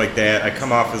and stuff like that. I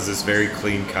come off as this very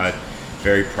clean-cut,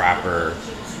 very proper.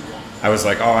 I was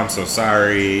like, oh, I'm so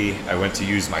sorry. I went to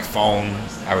use my phone.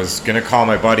 I was gonna call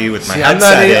my buddy with my See, I'm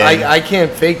headset not. in. I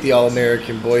can't fake the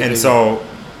all-American boy. And thing. so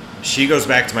she goes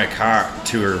back to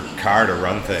her car to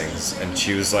run things, and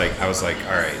she was like, I was like,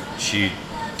 all right,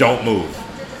 don't move.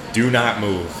 Do not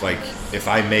move. Like, if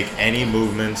I make any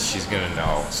movements, she's gonna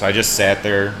know. So I just sat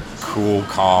there, cool,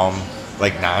 calm,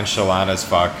 like nonchalant as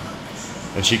fuck.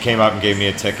 And she came up and gave me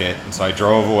a ticket. And so I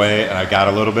drove away, and I got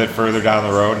a little bit further down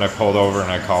the road, and I pulled over, and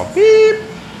I called beep.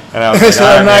 And I was like, So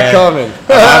all right, I'm not man, coming.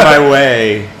 I'm on my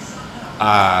way.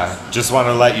 Just want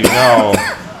to let you know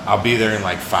I'll be there in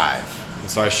like 5. And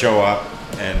so I show up,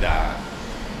 and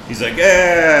he's like,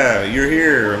 yeah, you're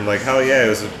here. I'm like, hell yeah, it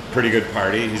was a pretty good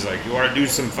party. He's like, you want to do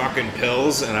some fucking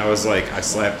pills? And I was like, I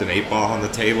slapped an 8-ball on the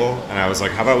table, and I was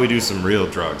like, how about we do some real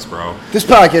drugs, bro? This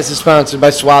podcast is sponsored by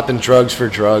swapping drugs for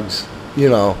drugs. You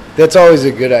know, that's always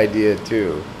a good idea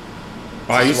too.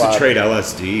 Oh, I used to Swap. trade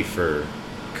LSD for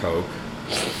Coke.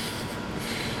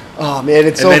 Oh man, it's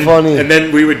And so then, funny. And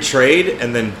then we would trade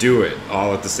and then do it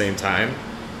all at the same time.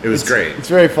 It was great. It's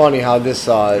very funny how this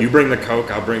You bring the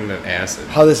Coke, I'll bring the acid.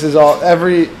 how this is all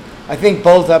I think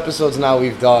both episodes now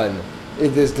we've done,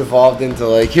 it has devolved into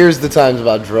like, here's the times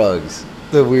about drugs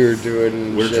that we were doing.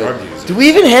 And We're shit. drug users. Do we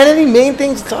even had any main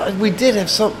things? We did have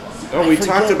some. No, I we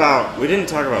forget. we didn't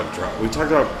talk about drugs. We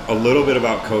talked about a little bit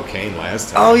about cocaine last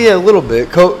time. Oh yeah, a little bit.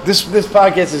 This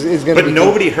podcast is going to But be.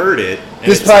 nobody heard it.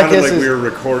 And This it sounded podcast like is- we were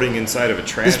recording inside of a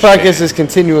trash This podcast can. is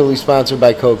continually sponsored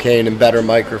by cocaine and better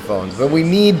microphones, but we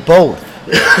need both.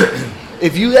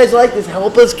 If you guys like this,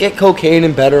 help us get cocaine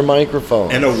and better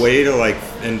microphones. And a way to like,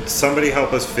 and somebody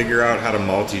help us figure out how to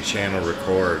multi-channel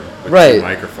record with Right. 2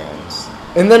 microphones.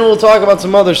 And then we'll talk about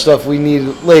some other stuff we need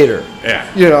later. Yeah.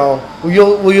 You know,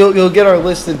 you'll get our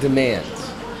list of demands.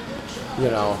 You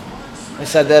know, I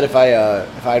said that if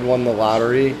I'd won the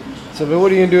lottery. So, but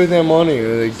what are you gonna do with that money?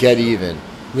 Like, get even.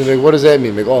 You're like, what does that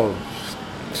mean? Like, oh,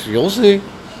 you'll see.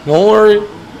 Don't worry,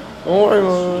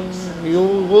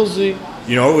 man. We'll see.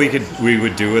 You know what we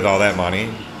would do with all that money?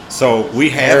 So we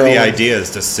have the ideas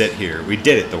to sit here. We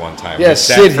did it the one time. Yeah, we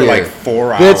sat sit for here. like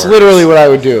 4 hours. That's literally what I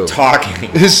would do. talking.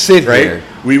 Just sit right? here.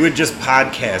 We would just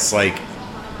podcast like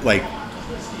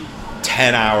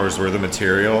 10 hours worth of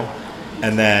material,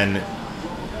 and then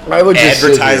I would just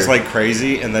advertise sit here. like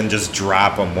crazy, and then just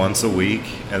drop them once a week,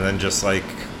 and then just like,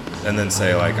 and then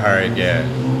say like, all right, yeah.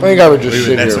 I think I would just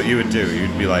sit That's here. what you would do.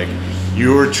 You'd be like,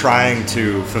 you were trying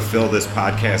to fulfill this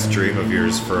podcast dream of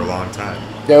yours for a long time.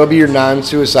 That would be your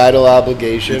non-suicidal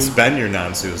obligation. It's been your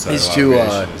non-suicidal Is to,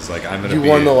 obligation. It's like, I'm gonna You be.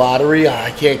 won the lottery?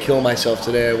 I can't kill myself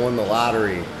today. I won the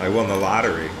lottery. I won the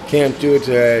lottery. Can't do it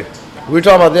today. We were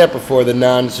talking about that before, the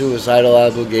non-suicidal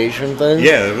obligation thing.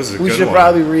 Yeah, that was a We good should one.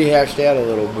 probably rehash that a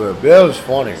little bit. That was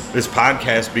funny. This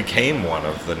podcast became one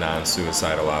of the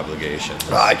non-suicidal obligations.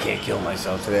 Oh, I can't kill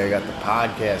myself today. I got the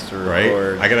podcast to Right?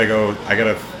 record. I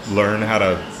gotta learn how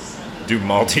to do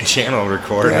multi-channel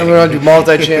recording. I'm gonna do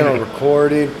multi-channel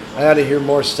recording. I gotta hear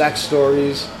more sex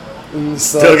stories. And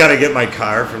stuff. Still gotta get my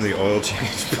car from the oil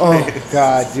change. Oh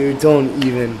God, dude, don't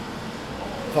even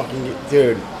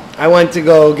dude. I went to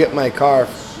go get my car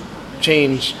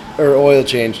changed or oil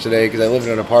changed today because I live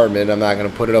in an apartment. I'm not gonna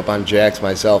put it up on jacks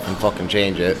myself and fucking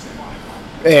change it.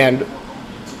 And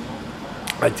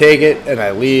I take it and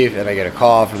I leave and I get a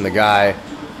call from the guy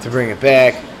to bring it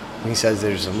back. And he says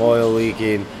there's some oil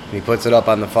leaking. And he puts it up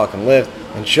on the fucking lift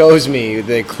and shows me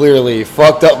they clearly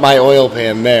fucked up my oil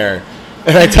pan there.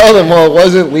 And I tell them, well, it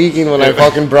wasn't leaking when I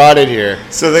fucking brought it here.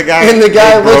 So the guy And the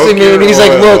guy they looks at broke me and your he's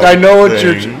like, oil "Look, I know what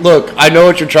thing. I know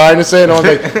what you're trying to say." And I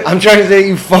was like, "I'm trying to say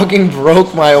you fucking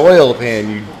broke my oil pan,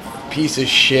 you piece of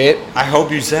shit." I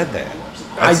hope you said that.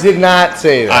 I did not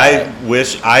say that. I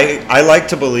wish I like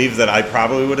to believe that I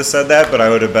probably would have said that, but I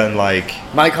would have been like,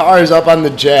 My car is up on the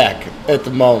jack at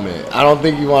the moment. I don't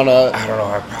think you want to. I don't know.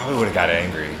 I probably would have got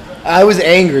angry. I was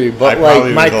angry, but I like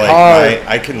probably my would've, car.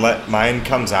 I can let mine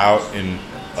comes out and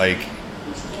like.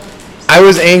 I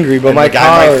was angry, but And my the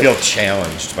guy car might feel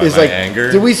challenged by is my like.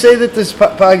 anger. Did we say that this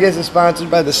podcast is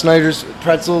sponsored by the Snyder's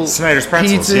Pretzels? Snyder's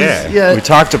Pretzels, pizzas? yeah. We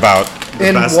talked about the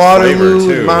And best Waterloo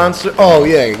flavor, too. and Monster. Oh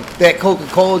yeah, that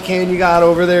Coca-Cola can you got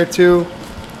over there too.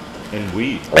 And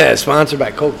wheat. Yeah, sponsored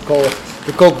by Coca-Cola.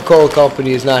 The Coca-Cola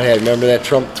company is not happy. Remember that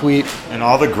Trump tweet? And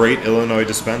all the great Illinois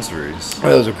dispensaries.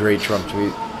 That was a great Trump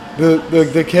tweet.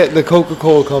 The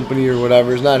Coca-Cola company or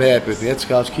whatever is not happy with me. That's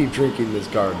because I keep drinking this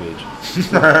garbage.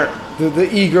 the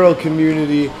e-girl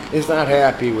community is not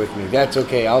happy with me. That's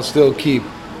okay. I'll still keep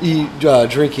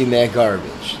drinking that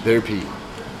garbage. Their pee.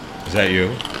 Is that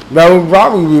you? That would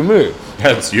probably be me.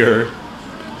 That's your.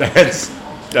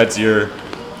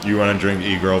 You want to drink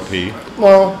e-girl pee?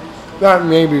 Well, not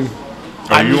maybe.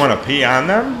 Oh, you want to pee on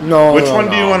them? No. Which no, one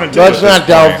no. do you want to do? Let's at not this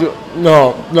delve. point?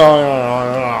 No.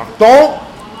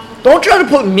 Don't try to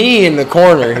put me in the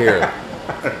corner here.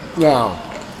 No.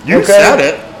 You Okay? said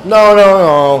it.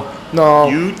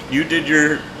 No. You did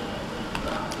your.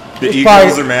 The This Eagles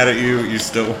podcast- are mad at you. You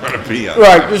still want to pee on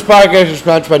Right, them. this podcast is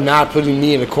sponsored by not putting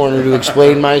me in a corner to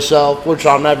explain myself, which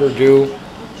I'll never do.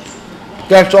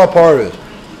 That's all part of it.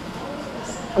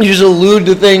 You just allude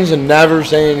to things and never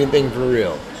say anything for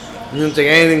real. You don't take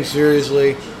anything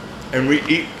seriously. And we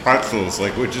eat pretzels,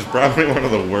 like, which is probably one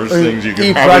of the worst Eat things you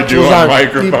can probably do pretzels on Eat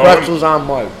microphone. pretzels on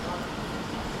mic.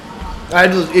 I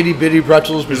had those itty bitty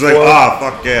pretzels He's before. like,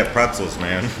 fuck yeah, pretzels,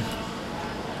 man.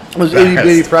 Those itty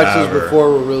bitty best pretzels ever.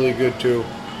 before were really good too.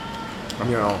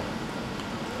 You know.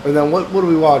 And then what do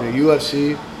we watch?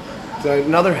 UFC? Is that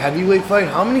another heavyweight fight?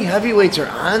 How many heavyweights are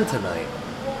on tonight?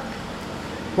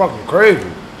 Fucking crazy.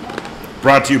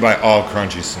 Brought to you by All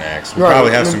Crunchy Snacks. We'll Right.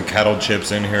 probably have some kettle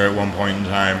chips in here at one point in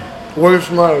time. Where's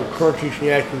some other crunchy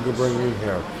snacks you could bring in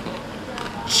here?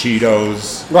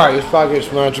 Cheetos. Right, this podcast is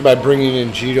sponsored by bringing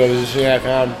in Cheetos. This snack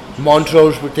on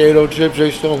Munchos potato chips.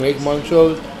 They still make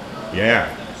Munchos. Yeah.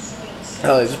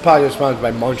 This podcast is sponsored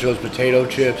by Munchos potato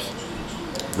chips.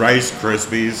 Rice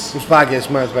Krispies. This podcast is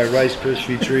sponsored by Rice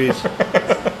Krispie Treats.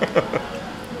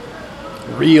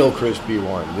 Real crispy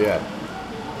ones, yeah.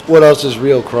 What else is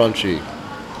real crunchy?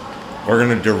 We're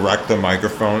going to direct the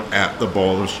microphone at the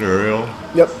bowl of cereal.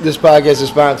 Yep, this podcast is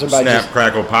sponsored by Snap, just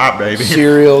crackle, pop, baby.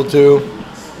 cereal, too.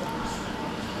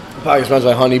 The podcast is sponsored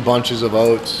by Honey Bunches of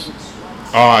Oats.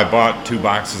 Oh, I bought 2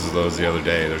 boxes of those the other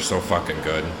day. They're so fucking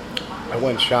good. I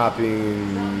went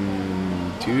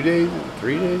shopping 3 days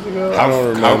ago? I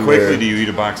don't How remember. quickly do you eat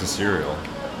a box of cereal?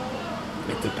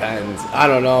 It depends. I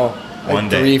don't know. One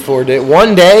day. 3-4 days.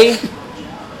 One day?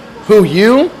 Who,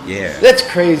 you? Yeah. That's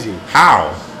crazy.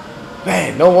 How?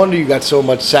 Man, no wonder you got so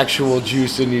much sexual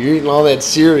juice in you. You're eating all that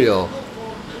cereal.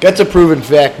 That's a proven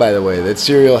fact, by the way, that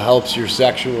cereal helps your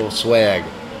sexual swag.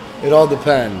 It all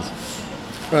depends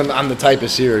on the type of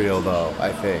cereal, though,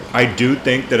 I think. I do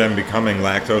think that I'm becoming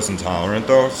lactose intolerant,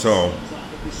 though, so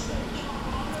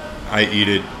I eat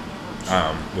it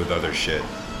with other shit.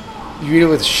 You eat it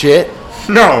with shit?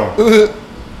 No!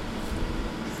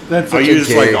 That's I such a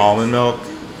use, like, gay- almond milk.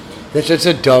 That's just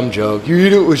a dumb joke. You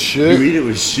eat it with shit? You eat it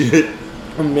with shit.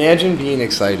 Imagine being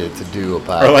excited to do a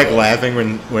podcast. Or, like, laughing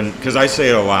when because I say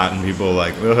it a lot, and people are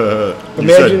like, you Imagine-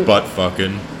 said butt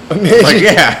fucking. Imagine- Like,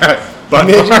 yeah, butt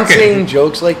Imagine fucking. saying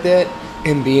jokes like that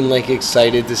and being like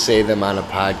excited to say them on a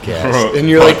podcast. And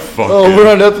you're Butt like, fucking. oh,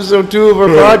 we're on episode 2 of our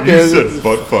You podcast. said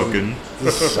butt fucking.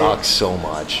 This sucks so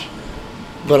much.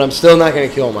 But I'm still not going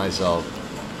to kill myself.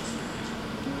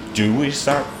 Do we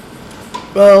stop?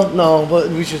 Well, no, but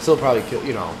we should still probably kill,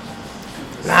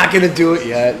 Not going to do it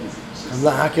yet. I'm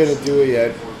not going to do it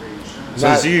yet. So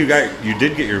Not- see, you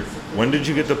did get your. When did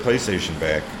you get the PlayStation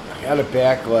back? I got it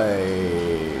back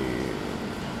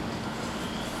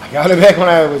when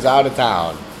I was out of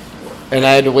town. And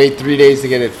I had to wait 3 days to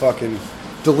get it fucking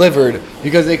delivered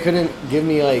because they couldn't give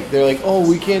me they're like, oh,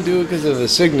 we can't do it because of a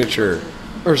signature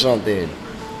or something.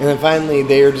 And then finally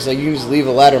they were just like, you can just leave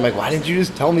a letter. I'm like, why didn't you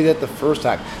just tell me that the first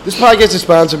time? This podcast is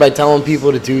sponsored by telling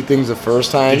people to do things the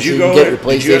first time Did so you you go? can get your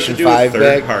Did you have to PlayStation do 5 a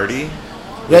third back. party?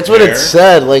 That's what it repair?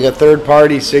 said, like a third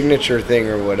party signature thing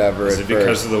or whatever. Is at it because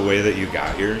first. of the way that you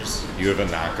got yours? You have a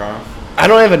knockoff. I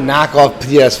don't have a knockoff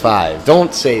PS5.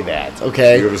 Don't say that,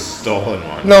 okay? You have a stolen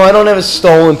one. No, I don't have a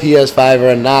stolen PS5 or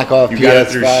a knockoff PS5. You got it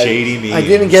through shady means. I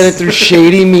didn't get it through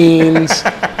shady means.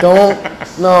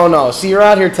 No. See, you're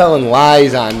out here telling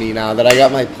lies on me now that I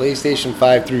got my PlayStation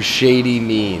 5 through shady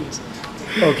means.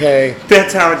 Okay.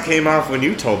 That's how it came off when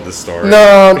you told the story.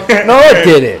 No, it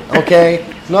didn't.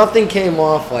 Okay, nothing came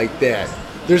off like that.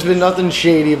 There's been nothing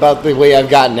shady about the way I've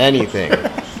gotten anything.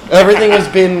 Everything has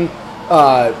been,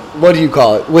 what do you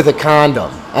call it? With a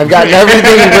condom. I've gotten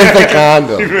everything with a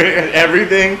condom.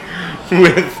 Everything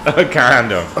with a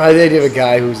condom. I did have a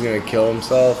guy who's gonna kill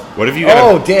himself. What if you?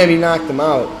 Oh, damn! He knocked him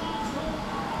out.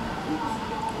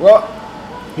 Well,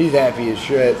 he's happy as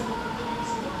shit.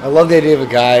 I love the idea of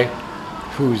a guy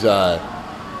who's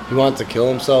he wants to kill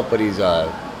himself, but he's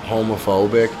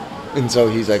homophobic, and so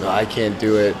he's like, oh, I can't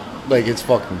do it. Like, it's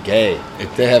fucking gay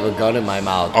to have a gun in my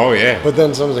mouth. Oh yeah. But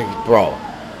then someone's like, bro,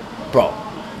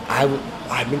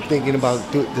 I've been thinking about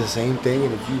doing the same thing,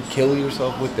 and if you kill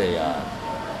yourself with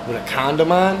a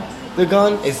condom on the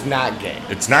gun, it's not gay.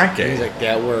 It's not gay. And he's like,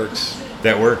 that works.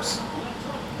 That works.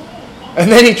 And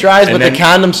then he tries, And but the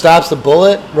condom stops the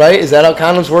bullet, right? Is that how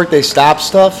condoms work? They stop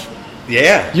stuff?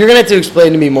 Yeah. You're going to have to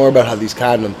explain to me more about how these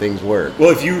condom things work. Well,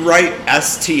 if you write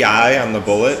STI on the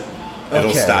bullet, it'll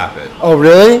Okay. stop it. Oh,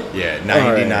 really? Yeah,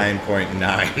 All right.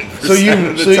 99.9%. So you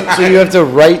of the so you have to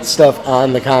write stuff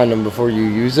on the condom before you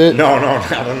use it? No,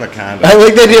 not on the condom. I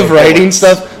like the idea of The writing bullets.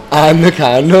 stuff on the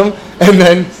condom, and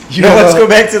then you Let's go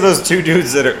back to those two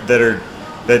dudes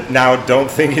that now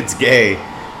don't think it's gay.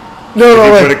 No, If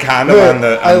you wait, put a condom wait, on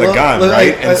the I love- gun, look,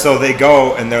 right? I- And so they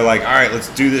go and they're like, all right, let's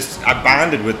do this. I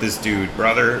bonded with this dude,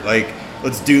 brother. Like,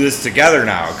 let's do this together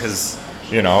now, because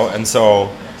And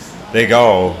so they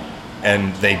go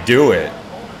and they do it,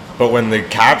 but when the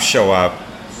cops show up,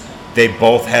 they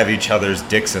both have each other's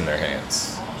dicks in their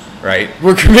hands, right?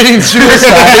 we're committing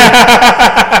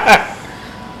suicide.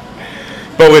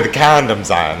 But with condoms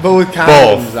on. But with condoms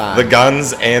both on. the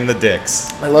guns and the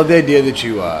dicks. I love the idea that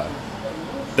you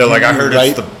They're like, I you heard write-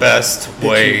 it's the best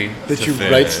way that to you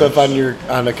finish. write stuff on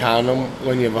a condom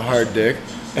when you have a hard dick,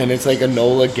 and it's like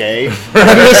Enola Gay on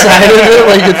the side of it,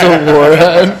 like it's a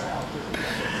warhead.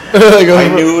 Like, I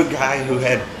knew a guy who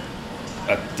had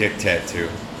a dick tattoo.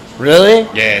 Really?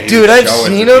 Yeah, he dude, would I've show it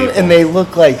seen to them, people. and they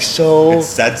look like so. It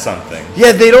said something.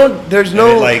 Yeah, they don't. There's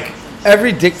no it, like-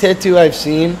 Every dick tattoo I've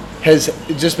seen has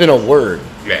just been a word.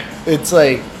 Yeah. It's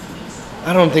like,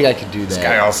 I don't think I could do that. This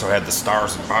guy also had the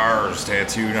stars and bars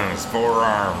tattooed on his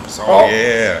forearms. Oh.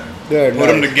 Yeah. They're Put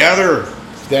them nice. together.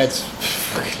 That's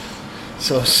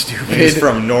so stupid. He's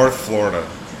from North Florida.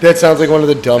 That sounds like one of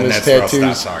the And dumbest that's where I'll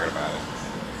tattoos. stop talking about it.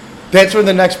 That's where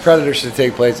the next Predator should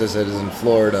take place. I said is in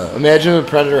Florida. Imagine a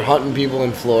Predator hunting people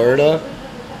in Florida.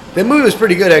 That movie was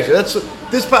pretty good, actually.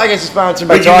 This podcast is sponsored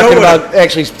by But you know talking what? about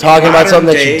actually talking about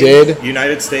something that you Modern-day did.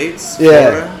 United States, Yeah.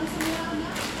 Florida.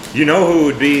 You know who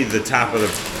would be the top of the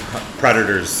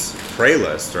Predators prey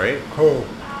list, right? Oh.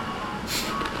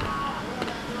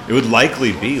 It would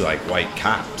likely be like white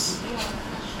cops.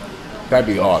 That'd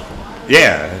be awesome.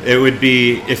 Yeah, it would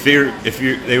be if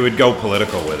they would go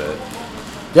political with it.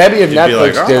 That'd be if You'd be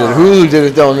Netflix like, did it. "Ah." Hulu did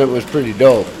it though, and it was pretty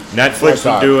dope. Netflix That's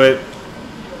would do it.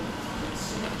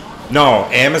 No,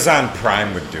 Amazon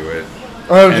Prime would do it.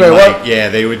 I was And like, like, what? yeah,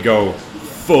 they would go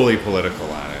fully political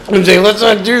on it. I'm saying, let's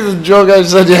not do the joke I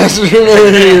said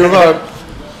yesterday. About,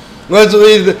 let's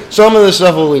leave some of the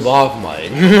stuff we'll leave off,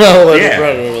 Mike. Not what the Yeah.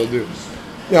 Predator will do.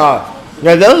 Yeah,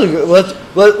 that was a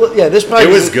good. This podcast. It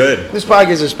was good. This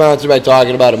podcast is sponsored by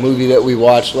talking about a movie that we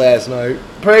watched last night.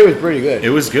 Prey was pretty good. It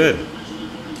was good.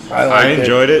 I I liked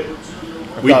enjoyed it.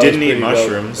 We thought it didn't was eat pretty dope.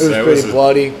 mushrooms. It was that pretty was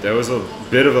bloody. That was a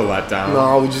bit of a letdown.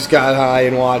 No, we just got high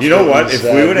and watched. You know it what? If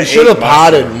instead. we would have should have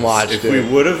potted mushrooms, and watched if it.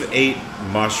 we would have ate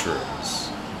mushrooms,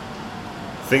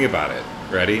 think about it.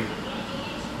 Ready?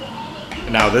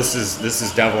 Now this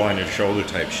is devil on your shoulder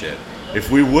type shit. If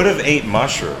we would have ate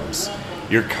mushrooms,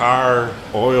 your car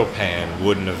oil pan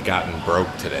wouldn't have gotten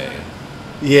broke today.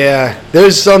 Yeah,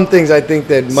 there's some things I think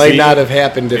that might See? not have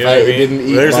happened if You know I what I mean? didn't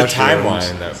eat There's mushrooms. a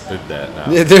timeline that did that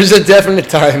now. Yeah, there's a definite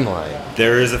timeline.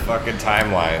 There is a fucking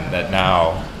timeline that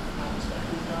now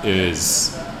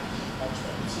is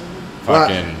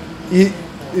fucking.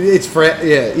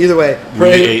 Either way, We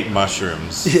Prey. ate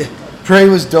mushrooms. Yeah, Prey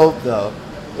was dope though,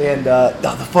 and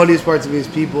the funniest part to me is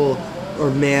people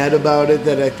are mad about it.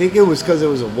 That I think it was because it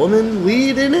was a woman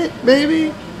lead in it,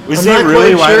 maybe. Was I'm that not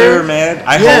really quite why they sure. were mad?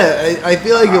 I Yeah, I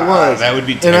feel like it was. That would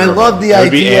be And terrible. I love the That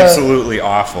would be idea. absolutely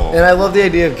awful. And I love the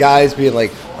idea of guys being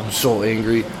like, "I'm so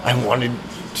angry. I wanted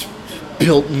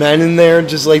built men in there,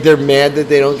 just like they're mad that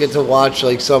they don't get to watch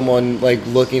like someone like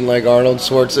looking like Arnold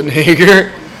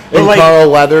Schwarzenegger But, and like, Carl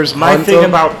Weathers. My hunt thing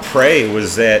them." about Prey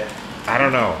was that I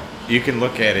don't know. You can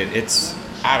look at it.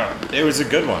 It was a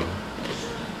good one.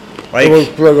 It was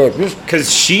Like, pretty good. Just-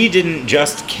 because she didn't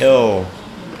just kill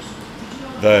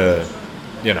the,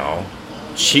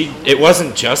 it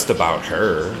wasn't just about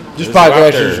her. This It was about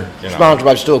podcast their, is you know. sponsored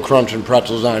by Still Crunching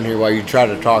Pretzels on here while you try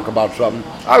to talk about something.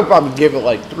 I would probably give it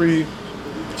like 3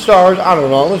 stars. I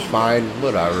don't know. It's fine.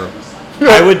 Whatever.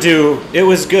 I would do. It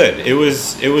was good. It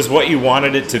was what you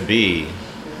wanted it to be.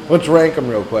 Let's rank them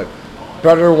real quick.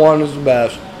 Predator 1 is the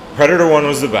best. Predator 1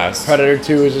 was the best. Predator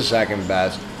 2 is the second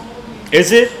best.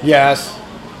 Is it? Yes.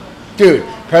 Dude,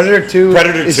 Predator 2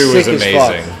 Predator 2 is sick as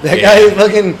amazing. fuck. That Yeah. guy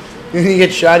fucking, when he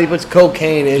gets shot, he puts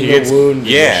cocaine in the wound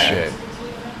yeah. and shit.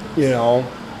 You know?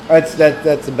 That's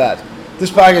the best.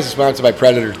 This podcast is sponsored by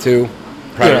Predator 2.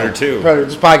 Predator 2.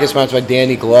 This podcast is sponsored by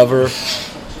Danny Glover.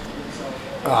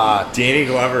 Danny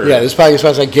Glover. Yeah, this podcast is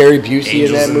sponsored by Gary Busey in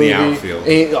Angels that in movie.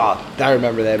 the Outfield. I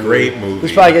remember that movie. Great movie.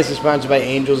 This podcast is sponsored by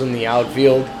Angels in the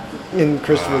Outfield and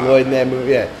Christopher Lloyd in that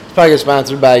movie. Yeah. This podcast is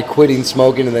sponsored by quitting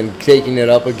smoking and then taking it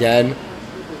up again.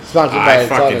 Sponsored by I a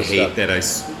ton fucking of hate stuff.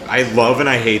 that I love and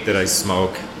I hate that I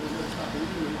smoke.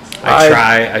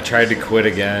 I I tried to quit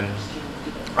again.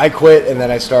 I quit and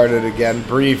then I started again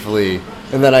briefly,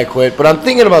 and then I quit. But I'm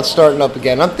thinking about starting up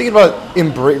again. I'm thinking about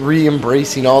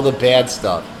re-embracing all the bad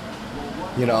stuff.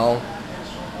 You know,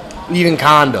 even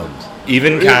condoms.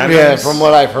 Even condoms. Yeah, from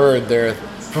what I've heard,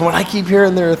 from what I keep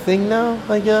hearing, they're a thing now.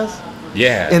 I guess.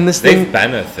 Yeah. And this they've thing-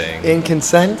 been a thing. In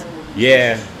consent.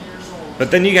 Yeah. But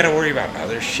then you got to worry about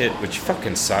other shit, which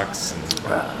fucking sucks. And,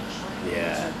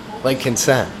 Yeah. Like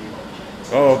consent.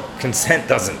 oh, consent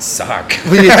doesn't suck.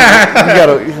 We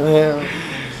gotta. Yeah.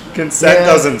 Consent Yeah.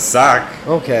 doesn't suck.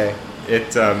 Okay.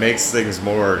 It makes things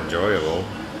more enjoyable.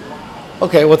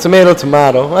 Okay. Well,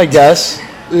 tomato. I guess.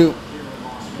 You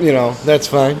know, that's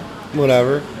fine.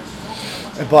 Whatever.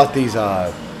 I bought these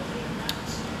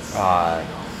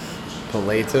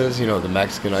paletas, you know, the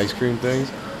Mexican ice cream things,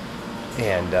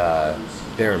 and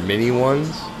they're mini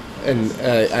ones, and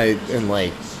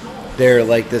like they're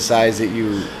like the size that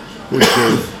you would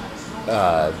give,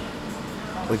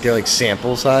 like they're like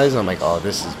sample size. I'm like, oh,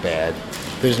 this is bad.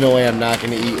 There's no way I'm not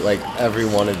gonna eat like every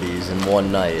one of these in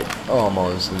one night,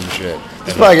 almost and shit.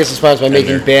 This probably gets sponsored by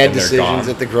making bad decisions gone.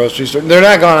 at the grocery store. They're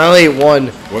not gone. I only ate one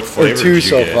What or flavor two did you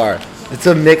so get? far. It's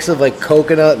a mix of like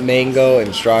coconut, mango,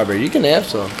 and strawberry. You can have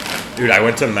some. Dude, I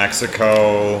went to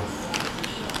Mexico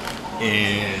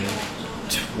in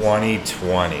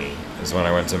 2020 is when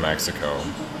I went to Mexico.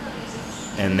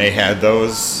 And they had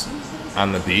those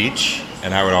on the beach,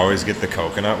 and I would always get the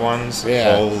coconut ones.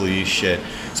 Yeah. Holy shit.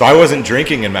 So I wasn't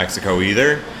drinking in Mexico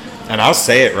either. And I'll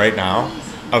say it right now,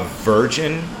 a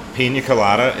virgin pina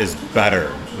colada is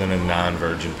better than a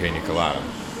non-virgin pina colada.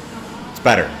 It's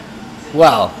better.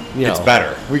 Well, you know, It's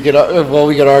better. We could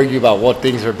argue about what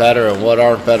things are better and what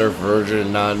aren't better, virgin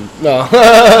and non. No.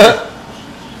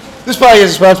 This podcast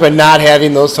is sponsored by not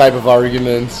having those type of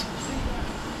arguments.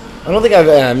 I don't think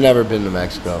I've never been to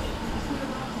Mexico.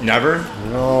 Never?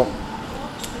 No.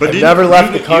 But I've didn't- never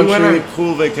left you- the country. You went on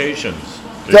cool vacations.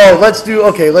 So let's do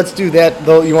that.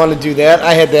 Though you want to do that,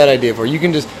 I had that idea for you. You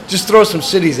can just throw some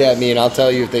cities at me and I'll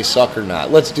tell you if they suck or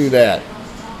not. Let's do that.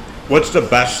 What's the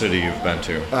best city you've been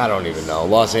to? I don't even know.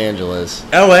 Los Angeles.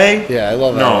 L.A.? Yeah, I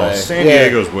love No, LA. San Yeah.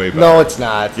 Diego's way better. No, it's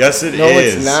not. Yes, it is. No,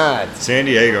 it's not. San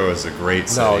Diego is a great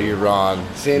city. No, you're wrong.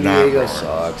 San Not Diego wrong.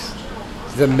 sucks.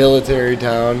 It's a military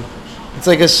town. It's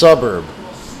like a suburb.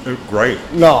 Great.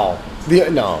 No.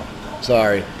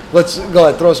 Sorry. Let's go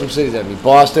ahead. Throw some cities at me.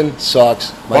 Boston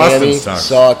sucks. Miami sucks.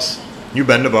 sucks. You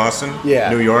been to Boston? Yeah.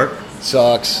 New York?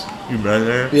 Sucks. You been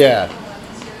there? Yeah.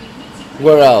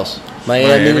 Where else?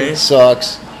 Miami Miami?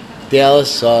 sucks. Dallas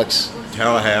sucks.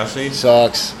 Tallahassee?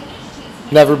 Sucks.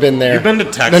 Never been there. You been to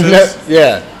Texas?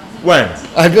 Yeah. When?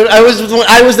 I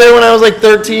was there when I was like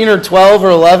 13 or 12 or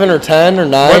 11 or 10 or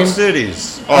 9. What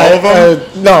cities? All of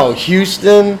them? No,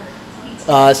 Houston, San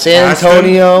Austin?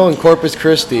 Antonio, and Corpus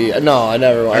Christi. No, I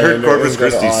never. I heard never Corpus go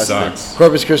to Christi Austin. sucks.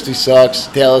 Corpus Christi sucks.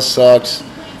 Dallas sucks.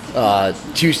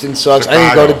 Houston sucks. I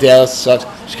didn't go to Chicago. Dallas. Sucks.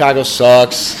 Chicago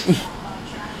sucks.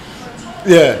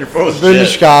 Yeah, You're full of I've been to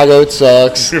shit. Chicago. It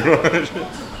sucks.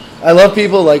 I love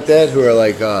people like that who are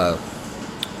like,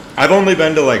 I've only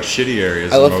been to like shitty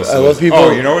areas. I love- most I of love those. people-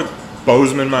 Oh, you know what?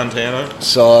 Bozeman, Montana?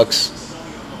 sucks.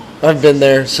 I've been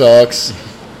there. Sucks.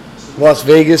 Las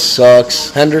Vegas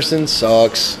sucks. Henderson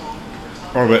sucks.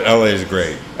 Oh, but LA is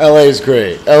great. LA is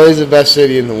great. LA is the best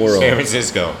city in the world. San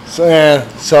Francisco. So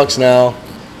sucks now.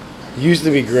 Used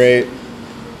to be great. You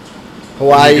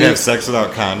Hawaii. can have sex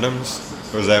without condoms?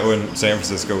 Was that when San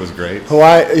Francisco was great?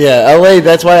 Hawaii, yeah, LA.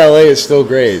 That's why LA is still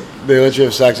great. They let you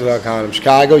have sex without condoms.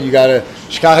 Chicago, you have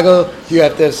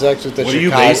to have sex with the What are you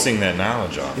Chicago. basing that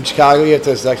knowledge off? In Chicago, you have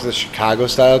to have sex with a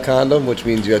Chicago-style condom, which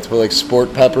means you have to put like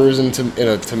sport peppers and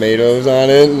tomatoes on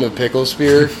it and a pickle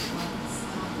spear.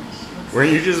 Were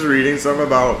you just reading something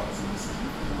about?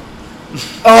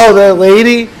 Oh, that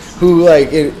lady who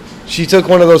she took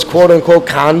one of those quote unquote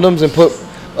condoms and put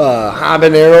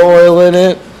habanero oil in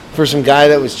it for some guy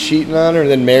that was cheating on her and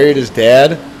then married his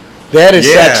dad. That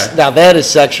is sex. Now that is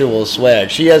sexual swag.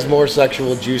 She has more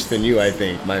sexual juice than you, I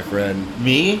think, my friend.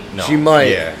 Me? No. She might.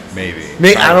 Yeah, maybe.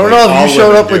 I don't know if All you showed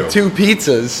women up do. with 2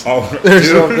 pizzas Oh, or 2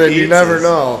 something. You never pizzas.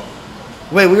 know.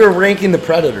 Wait, we were ranking the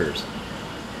Predators.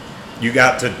 You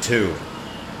got to 2.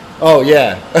 Oh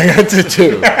yeah, I got to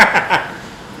 2.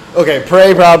 Okay,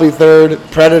 Prey probably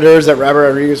 3rd. Predators that Robert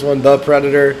Rodriguez won, The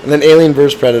Predator, and then Alien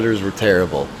vs Predators were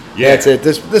terrible. Yeah. That's it.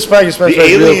 This podcast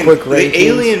The real quick rankings. the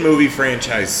Alien movie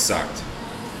franchise sucked.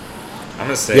 I'm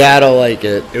gonna say. Yeah, I don't like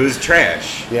it. It was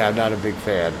trash. Yeah, I'm not a big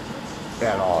fan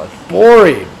at all. It's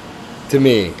boring to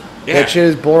me. Yeah. That shit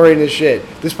is boring as shit.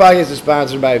 This podcast is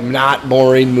sponsored by not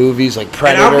boring movies like And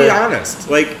Predator. I'll be honest,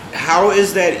 like, how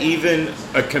is that even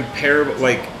a comparable?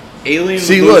 Like, Alien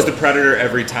See, loses look, the Predator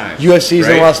every time. UFC's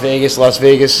in right? Las Vegas. Las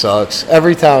Vegas sucks.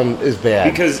 Every town is bad.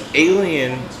 Because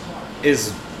Alien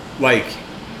is like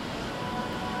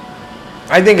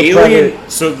I think a Alien. Predator.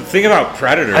 So the thing about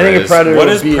Predator I think a is, Predator what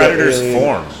would is be an Predator's alien.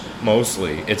 form?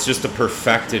 Mostly, it's just a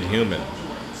perfected human,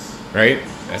 right?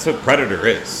 That's what Predator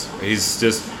is.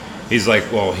 He's like,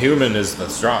 well, human is the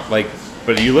strong. Like,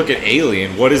 but you look at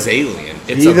Alien. What is Alien?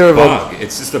 It's Either a of them- bug.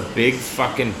 It's just a big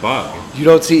fucking bug. You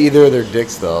don't see either of their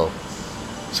dicks though,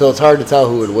 so it's hard to tell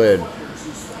who would win.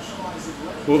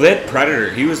 Well, that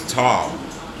Predator, he was tall.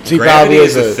 So he Gravity probably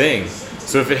is is a a- thing.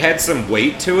 So if it had some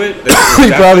weight to it, He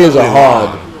probably has a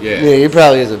hog. Long. Yeah. he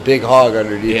probably has a big hog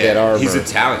underneath Yeah, that armor. he's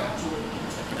Italian.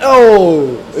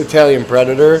 Oh, Italian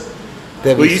Predator.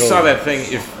 That'd Well, be you so- saw that thing.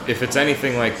 If it's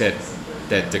anything like that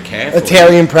decathlon.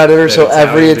 Italian Predator. That So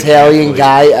every Italian decathlete.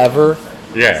 guy ever.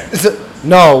 Yeah.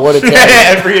 No, what Italian?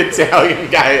 Every Italian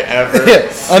guy ever.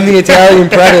 I'm the Italian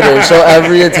Predator. So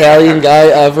every Italian guy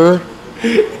ever.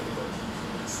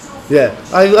 Yeah,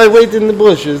 I wait in the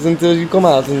bushes until you come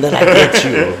out, and then I get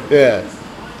you. Yeah.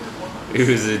 He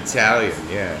was Italian.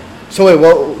 Yeah. So wait,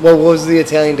 what was the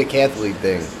Italian decathlete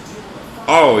thing?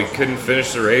 Oh, he couldn't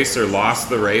finish the race or lost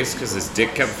the race because his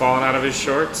dick kept falling out of his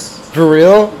shorts. For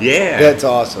real? Yeah. That's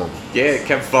awesome. Yeah, it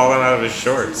kept falling out of his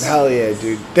shorts. Hell yeah,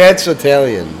 dude. That's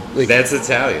Italian. Like, That's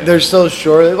Italian. they're so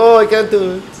short. Like, oh, I can't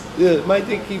do it. Yeah, my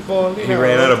dick keep falling. He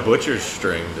ran out of butcher's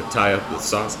string to tie up the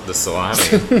sauce, the salami.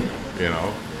 You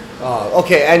know. Oh,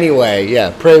 okay. Anyway,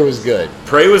 yeah, Prey was good.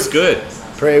 Prey was good.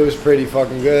 Prey was pretty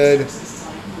fucking good.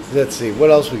 Let's see, what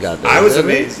else we got there? I was Is that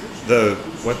it? amazed.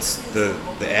 What's the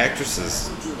actress's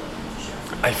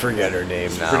I forget her name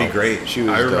now. pretty great. She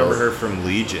was I remember dope. her from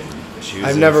Legion. She was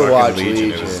I've in never fucking watched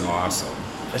Legion. It was Legion. awesome.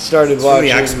 I started It's from watching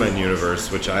the X-Men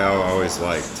universe, which I always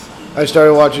liked. I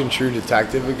started watching True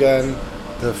Detective again.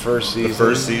 The first season.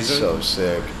 first season? So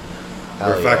sick.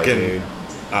 Where Hell yeah, fucking dude.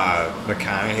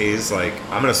 McConaughey's like,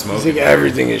 I'm gonna smoke. He's like, in here.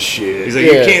 everything is shit. He's like,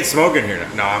 Yeah. you can't smoke in here.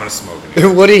 No, I'm gonna smoke in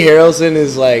here. Woody Harrelson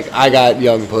is like, I got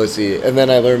young pussy, and then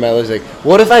I learned my lesson. Like,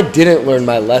 what if I didn't learn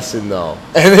my lesson though?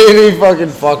 And then he fucking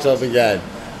fucks up again.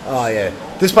 Oh yeah.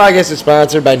 This podcast is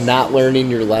sponsored by not learning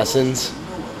your lessons.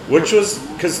 Which was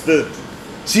because the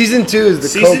Season 2 is the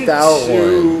season coked out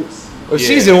one. 2. Or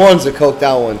Season 1's the coked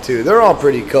out one too. They're all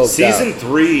pretty coked Season out.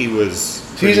 3 was.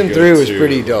 Season pretty 3 good, was too.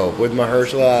 pretty dope with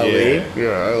Mahershala Ali. Yeah. Yeah,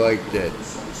 I liked it.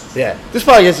 Yeah. This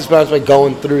podcast is sponsored by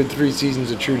going through 3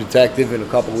 seasons of True Detective in a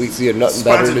couple weeks. You have nothing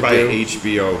better to Sponsored by do.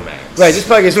 HBO Max. Right, this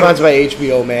podcast is sponsored by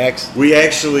HBO Max. We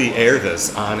actually air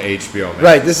this on HBO Max.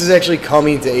 Right, this is actually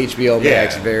coming to HBO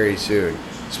Max Yeah. very soon.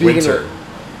 Winter.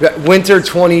 Winter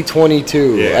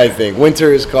 2022, Yeah. I think.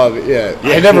 Winter is coming. Yeah.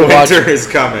 Yeah, I never watched Winter it. is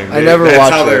coming. I dude. never That's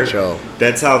watched how that they're- show.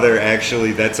 That's how they're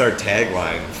actually. That's our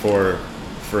tagline for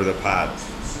the pod.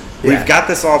 Yeah. We've got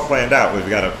this all planned out. We've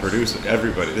got a producer.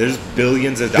 Everybody. There's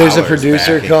billions of dollars. There's a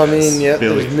producer backing coming. this. Yep,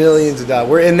 there's Billions. millions of dollars.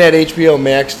 We're in that HBO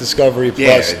Max Discovery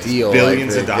Yeah, Plus it's deal.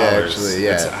 billions I of think, dollars. Actually,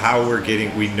 yeah. That's how we're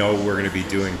getting. We know we're going to be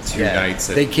doing 2 Yeah. nights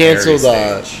at They canceled.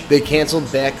 every stage. They canceled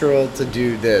Batgirl to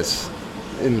do this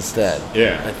instead.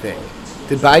 Yeah. I think.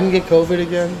 Did Biden get COVID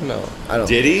again? No, I don't.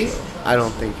 Did think he? so. I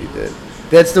don't think he did.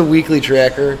 That's the weekly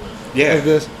tracker. Yeah. Of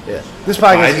this. Yeah. This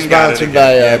podcast is Biden got it sponsored by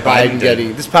again. Yeah, Biden Biden getting.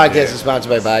 did. This podcast Yeah. is sponsored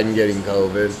by Biden getting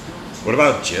COVID. What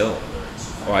about Jill?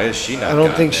 Why is she not? I don't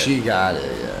gotten think it? she got it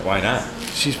yet. Why not?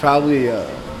 She's probably.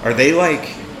 Are they like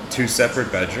 2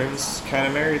 separate bedrooms, kind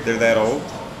of married? They're that old.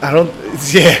 I don't.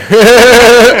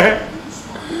 Yeah.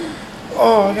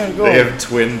 Oh, I gotta go. They have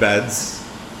twin beds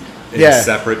in Yeah.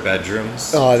 separate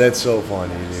bedrooms. Oh, that's so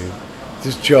funny, dude.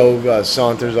 Just Joe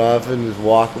saunters off and just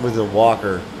walk with a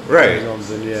walker. Right. Or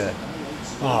something, yeah.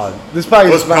 This podcast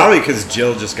Well, it's probably because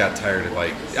Jill just got tired of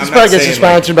like. This podcast is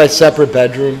sponsored by separate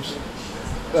bedrooms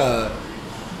to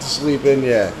sleep in.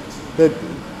 Yeah.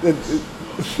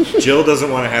 Jill doesn't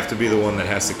want to have to be the one that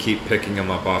has to keep picking him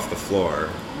up off the floor.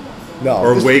 No.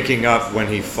 Or waking up when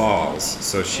he falls.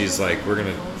 So she's like, we're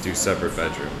going to do separate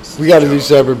bedrooms. We got to do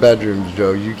separate bedrooms,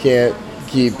 Joe. You can't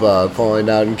keep falling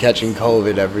down and catching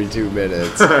COVID every 2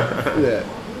 minutes. Yeah.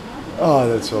 Oh,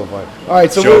 that's so funny. All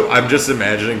right, so I'm just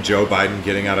imagining Joe Biden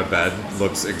getting out of bed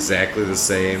looks exactly the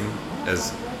same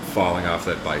as falling off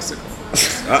that bicycle.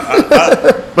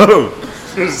 Boom.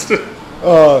 This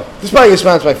probably gets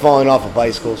sponsored by falling off of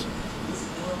bicycles.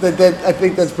 I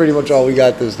think that's pretty much all we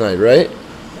got this night, right?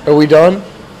 Are we done?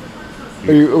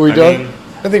 Are we done?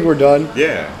 I think we're done.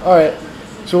 Yeah. All right.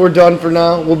 So we're done for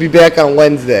now. We'll be back on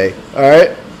Wednesday. All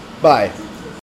right? Bye.